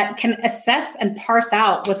that can assess and parse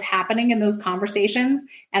out what's happening in those conversations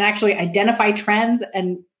and actually identify trends.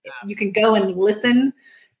 And you can go and listen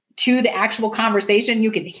to the actual conversation. You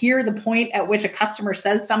can hear the point at which a customer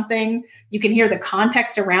says something. You can hear the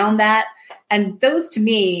context around that. And those, to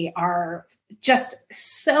me, are just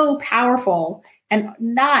so powerful and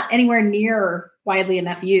not anywhere near widely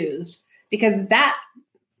enough used, because that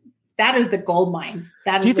is the gold mine.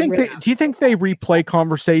 Do you think they replay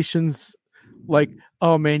conversations like,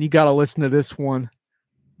 oh man, you got to listen to this one?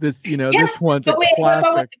 This one's a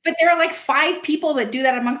classic. But there are like 5 people that do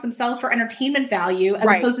that amongst themselves for entertainment value, as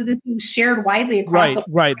opposed to this being shared widely across.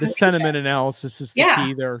 Right. The sentiment analysis is the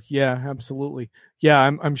key there. Yeah, absolutely. Yeah,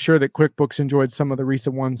 I'm sure that QuickBooks enjoyed some of the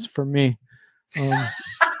recent ones from me.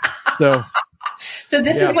 So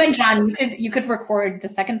this is when, John, you could record the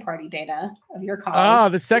second party data of your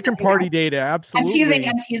calls. The second party data, absolutely.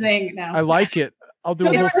 I'm teasing. No, I like it. I'll do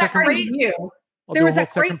a whole second review. There was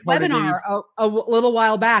that great webinar a little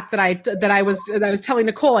while back that I was telling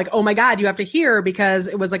Nicole, like, oh my God, you have to hear, because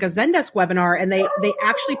it was like a Zendesk webinar, and they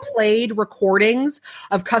actually played recordings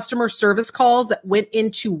of customer service calls that went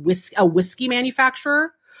into a whiskey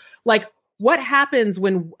manufacturer Like, what happens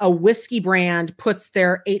when a whiskey brand puts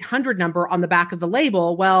their 800 number on the back of the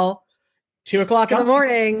label? Well, 2:00 in the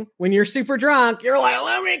morning, when you're super drunk, you're like,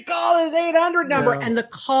 let me call this 800 number. Yeah. And the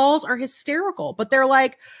calls are hysterical, but they're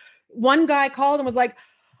like, one guy called and was like,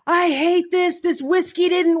 I hate this. This whiskey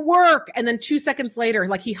didn't work. And then 2 seconds later,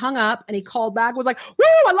 like he hung up and he called back, was like, woo,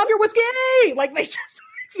 I love your whiskey. Like they just,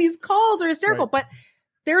 these calls are hysterical. Right. But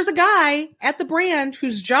there's a guy at the brand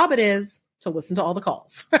whose job it is to listen to all the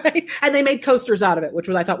calls. Right? And they made coasters out of it, which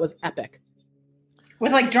I thought was epic.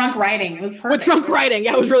 With like drunk writing. It was perfect. With drunk writing.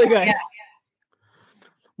 Yeah, it was really good. Yeah.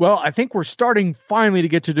 Well, I think we're starting finally to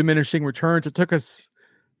get to diminishing returns. It took us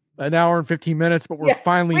an hour and 15 minutes, but we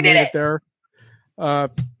finally made it there.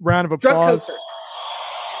 Round of applause.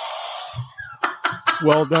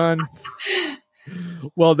 Well done.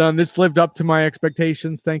 Well done. This lived up to my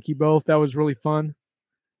expectations. Thank you both. That was really fun.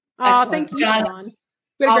 Oh, thank you, John.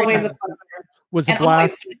 Always a fun. Was a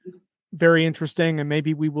blast. Very interesting. And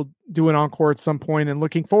maybe we will do an encore at some point. And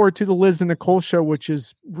looking forward to the Liz and Nicole show, which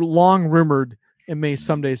is long rumored and may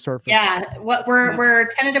someday surface. Yeah. What we're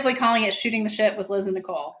tentatively calling it Shooting the Shit with Liz and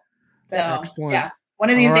Nicole. So, excellent. Yeah. One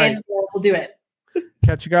of these days we'll do it.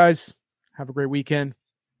 Catch you guys. Have a great weekend.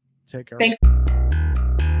 Take care. Thanks.